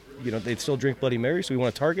they still drink Bloody Mary, so we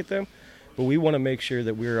want to target them, but we want to make sure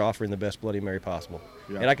that we're offering the best Bloody Mary possible.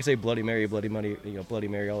 Yeah. And I can say Bloody Mary, Bloody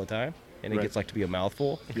Mary all the time, and it Right. gets like to be a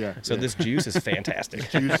mouthful. Yeah, So yeah. this juice is fantastic.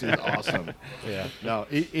 Juice is awesome. Yeah. No,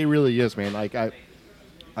 it really is, man. Like I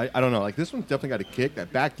don't know. Like this one's definitely got a kick.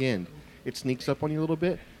 That back end, it sneaks up on you a little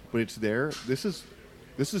bit, but it's there. This is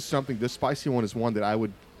something. This spicy one is one that I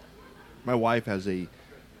would. My wife has a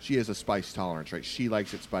spice tolerance, right? She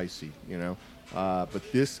likes it spicy,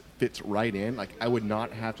 But this fits right in. Like I would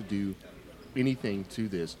not have to do anything to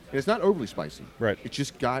this. And it's not overly spicy. Right. It's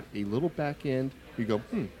just got a little back end. You go,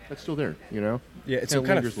 that's still there, Yeah, it Kinda kind of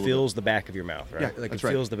lingers a little fills the back of your mouth, right? Yeah, Like that's it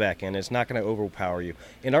right. fills the back end. It's not going to overpower you.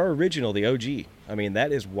 In our original, the OG, I mean,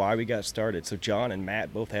 that is why we got started. So John and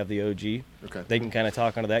Matt both have the OG. Okay. They can kind of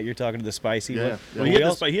talk onto that. You're talking to the spicy Yeah, one. yeah.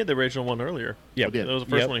 Well, We he had the original one earlier. Yeah, did. That was the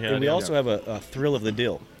first Yep. one he had. And we yeah. also have a Thrill of the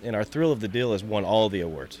Dill, and our Thrill of the Dill has won all the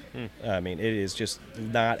awards. Hmm. I mean, it is just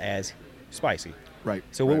not as spicy. Right.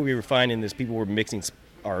 So what right. we were finding is people were mixing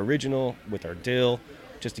our original with our dill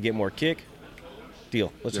just to get more kick.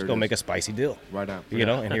 Deal. Let's There just it go is. make a spicy dill. Right on.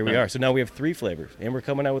 And here we are. So now we have 3 flavors, and we're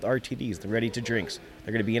coming out with RTDs, the ready to drinks.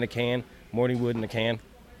 They're going to be in a can, Morning Wood in a can.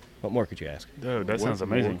 What more could you ask? Dude, that What sounds more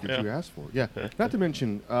amazing. could Yeah. you ask for? Yeah. Not to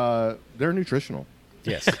mention, they're nutritional.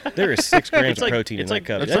 Yes, there is 6 grams It's like- of protein in it's that like-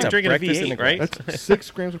 cup. it's That's like drinking a breakfast in V8, a right? glass. That's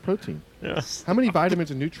 6 grams of protein. Yeah. How many vitamins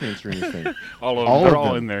and nutrients are in this thing? All of them. All They're of all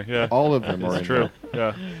them. in there. Yeah. All of them are in It's true.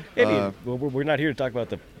 there. Yeah. And well, we're not here to talk about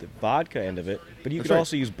the vodka end of it, but you That's could right.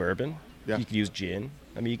 also use bourbon. Yeah. You could use gin.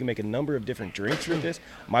 I mean, you can make a number of different drinks with this.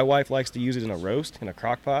 My wife likes to use it in a roast, in a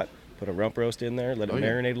crock pot. Put a rump roast in there, let it Oh, yeah.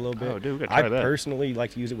 marinate a little bit. Oh, dude, we gotta I try that. personally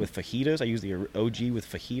like to use it with fajitas. I use the OG with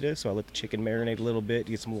fajitas, so I let the chicken marinate a little bit,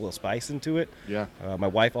 get some little spice into it. Yeah. My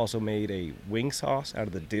wife also made a wing sauce out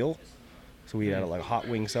of the dill. So we had like a hot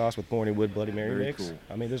wing sauce with Morning Wood Bloody Mary Very mix. cool.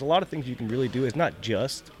 I mean, there's a lot of things you can really do. It's not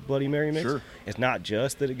just Bloody Mary mix. Sure. It's not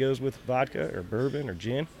just that it goes with vodka or bourbon or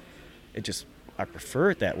gin. I prefer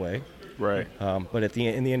it that way. Right. But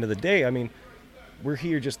in the end of the day, I mean, we're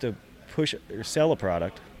here just to push or sell a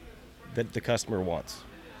product that the customer wants.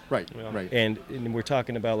 Right. Yeah. Right. And we're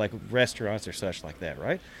talking about like restaurants or such like that,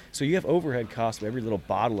 right? So you have overhead costs of every little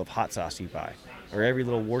bottle of hot sauce you buy, or every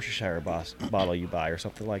little Worcestershire bottle you buy, or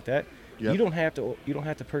something like that. Yep. You don't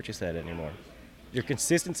have to purchase that anymore. Your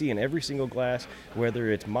consistency in every single glass,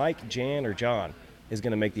 whether it's Mike, Jan, or John, is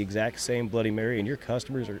going to make the exact same Bloody Mary, and your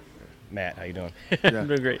customers are. Matt, how you doing? I'm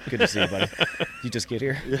doing great. Good to see you, buddy. You just get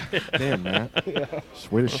here. Damn, man.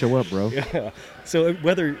 Just way to show up, bro. So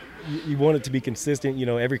whether you want it to be consistent,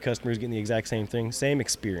 every customer is getting the exact same thing, same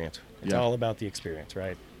experience. It's Yeah. all about the experience,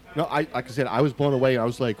 right? No, like I said, I was blown away. I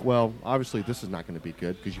was like, well, obviously this is not going to be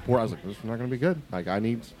good because you pour. I was like, this is not going to be good. Like I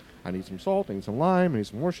need some salt, I need some lime, I need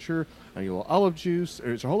some moisture, I need a little olive juice.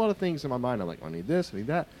 There's a whole lot of things in my mind. I'm like, I need this, I need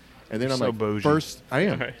that, and then You're I'm so like, bougie. first, I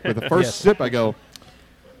am. Right. With the first Yes. sip, I go,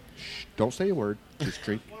 shh, don't say a word. Just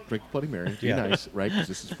drink Bloody Mary. Be Yeah. nice, right? Because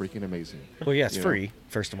this is freaking amazing. Well, yeah, it's You know. free,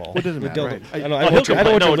 first of all. Well, it doesn't But matter, don't- right? I don't Well, want he'll your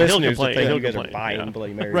complain. No, he'll listeners to complain. think He'll you guys are complain, buying yeah.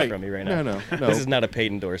 Bloody Mary Right. from me right now. No. This is not a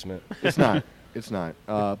paid endorsement. It's not. It's not.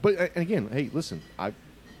 But and again, hey, listen, I'm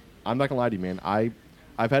not gonna lie to you, man.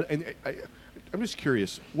 I've had, and I'm just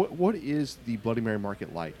curious. What is the Bloody Mary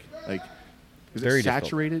market like? Like, is Very it difficult.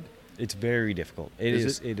 saturated? It's very difficult. It Is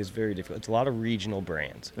is. it? It is very difficult. It's a lot of regional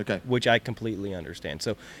brands. Okay. Which I completely understand.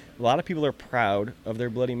 So, a lot of people are proud of their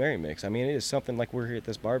Bloody Mary mix. I mean, it is something like we're here at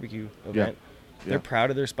this barbecue event. They're Yeah. proud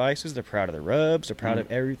of their spices. They're proud of their rubs. They're proud of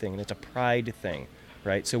everything, and it's a pride thing,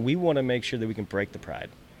 right? So we want to make sure that we can break the pride.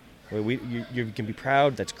 You can be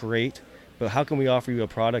proud. That's great, but how can we offer you a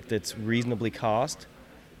product that's reasonably cost,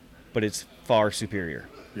 but it's far superior?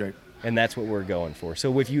 Right. And that's what we're going for.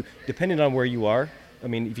 So if you, depending on where you are, I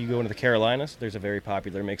mean, if you go into the Carolinas, there's a very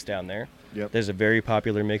popular mix down there. Yep. There's a very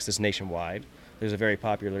popular mix that's nationwide. There's a very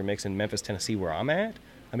popular mix in Memphis, Tennessee, where I'm at.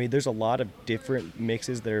 I mean, there's a lot of different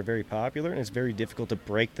mixes that are very popular, and it's very difficult to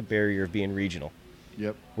break the barrier of being regional.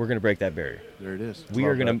 Yep. We're going to break that barrier. There it is. We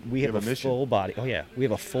are Love going that. to. We You have a mission. full body. Oh yeah, we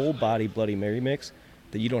have a full body Bloody Mary mix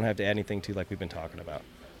that you don't have to add anything to, like we've been talking about,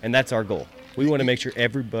 and that's our goal. We want to make sure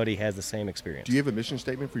everybody has the same experience. Do you have a mission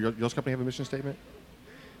statement for y'all's company? Have a mission statement?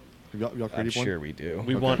 Y'all I'm created one? sure we do.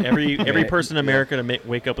 We want every person in America to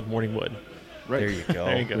wake up with Morning Wood. Right. There you go.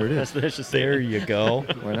 There you go. There it is. That's just There it. you go.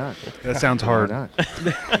 Why not? That sounds Why hard.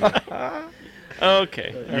 not?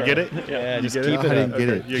 Okay. You get it? Yeah, You just get keep I it didn't up. get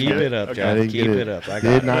it. You Keep get it up, I John. didn't Keep get it up. I got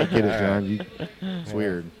Did it. not get it, All John. right. It's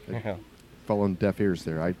weird. Yeah. Following deaf ears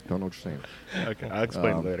there. I don't know what you're saying. Okay, I'll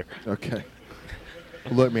explain it later. Okay.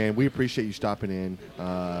 Look, man, we appreciate you stopping in.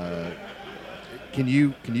 Can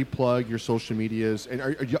you plug your social medias?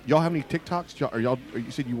 And y'all have any TikToks?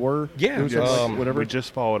 You said you were? Yeah, doing something like whatever. We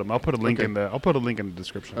just followed him. I'll put a link Okay. in the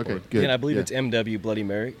description. Okay, for it. good. And I believe Yeah. it's MW Bloody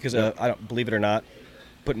Mary because I don't believe it or not,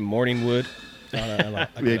 putting Morningwood.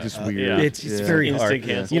 Just weird. Yeah. It's very Instant hard.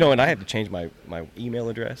 cancel. You know, and I had to change my email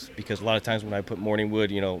address because a lot of times when I put Morningwood,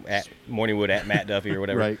 at Morningwood at Matt Duffy or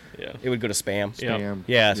whatever, Right. Yeah. it would go to spam. Spam.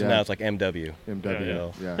 Yeah, so now it's like MW.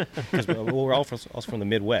 MW. Yeah. Because we're all from the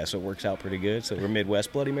Midwest, so it works out pretty good. So we're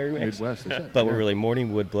Midwest Bloody Mary mix. Midwest. That's it. But Yeah. we're really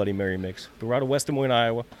Morningwood Bloody Mary mix. But we're out of West Des Moines,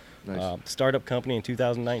 Iowa. Nice. Startup company in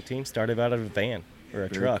 2019. Started out of a van or a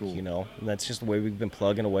Very truck, cool. And that's just the way we've been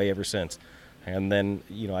plugging away ever since. And then,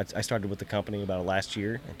 I started with the company about last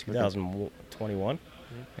year in 2021.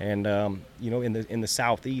 And, in the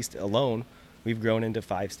Southeast alone, we've grown into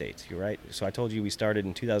 5 states. You're right. So I told you we started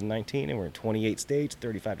in 2019 and we're in 28 states,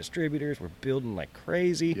 35 distributors. We're building like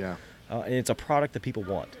crazy. Yeah. And it's a product that people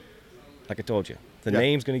want. Like I told you, the Yeah.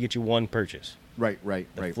 name's going to get you 1 purchase. Right.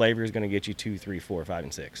 The flavor is going to get you 2, 3, 4, 5,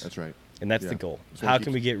 and 6. That's right. And that's Yeah. the goal. That's what How keeps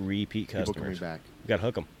can we get repeat people customers? coming back. We got to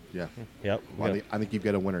hook them. Yeah. Yep. Well, Yep. I think you've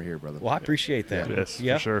got a winner here, brother. Well, I appreciate that. Yes, for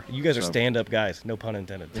yeah, sure. You guys are So- stand-up guys. No pun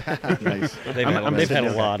intended. Nice. They've had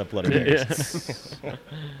a lot of bloody Marys.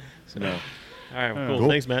 No. All right, Oh. cool. Cool.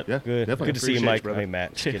 Thanks, Matt. Yeah. Good. Definitely. Good to see you, Appreciate Mike. you, brother. I mean,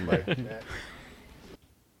 Matt. Kidding, buddy.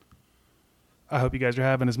 I hope you guys are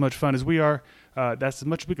having as much fun as we are. That's as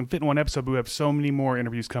much as we can fit in one episode, but we have so many more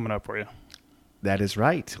interviews coming up for you. That is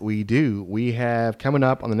right. We do. We have coming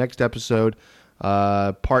up on the next episode,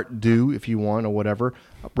 part 2, if you want, or whatever.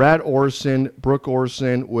 Brad Orson, Brooke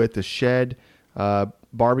Orson with the Shed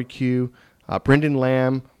Barbecue. Brendan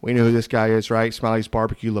Lamb, we know who this guy is, right? Smiley's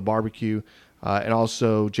Barbecue, La Barbecue. And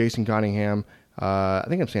also Jason Cunningham, I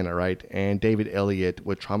think I'm saying that right, and David Elliott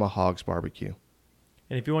with Trauma Hogs Barbecue.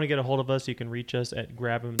 And if you want to get a hold of us, you can reach us at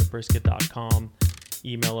grabhimthebrisket.com.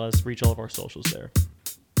 Email us, reach all of our socials there.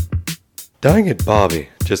 Dang it, Bobby.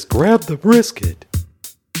 Just grab the brisket.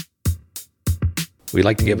 We'd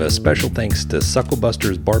like to give a special thanks to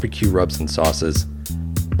Sucklebusters Barbecue Rubs and Sauces,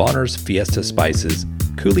 Bonner's Fiesta Spices,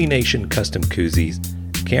 Cooley Nation Custom Koozies,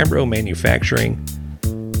 Cambro Manufacturing,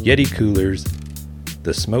 Yeti Coolers,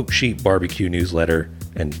 the Smoke Sheep Barbecue Newsletter,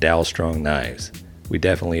 and Dow Strong Knives. We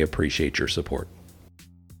definitely appreciate your support.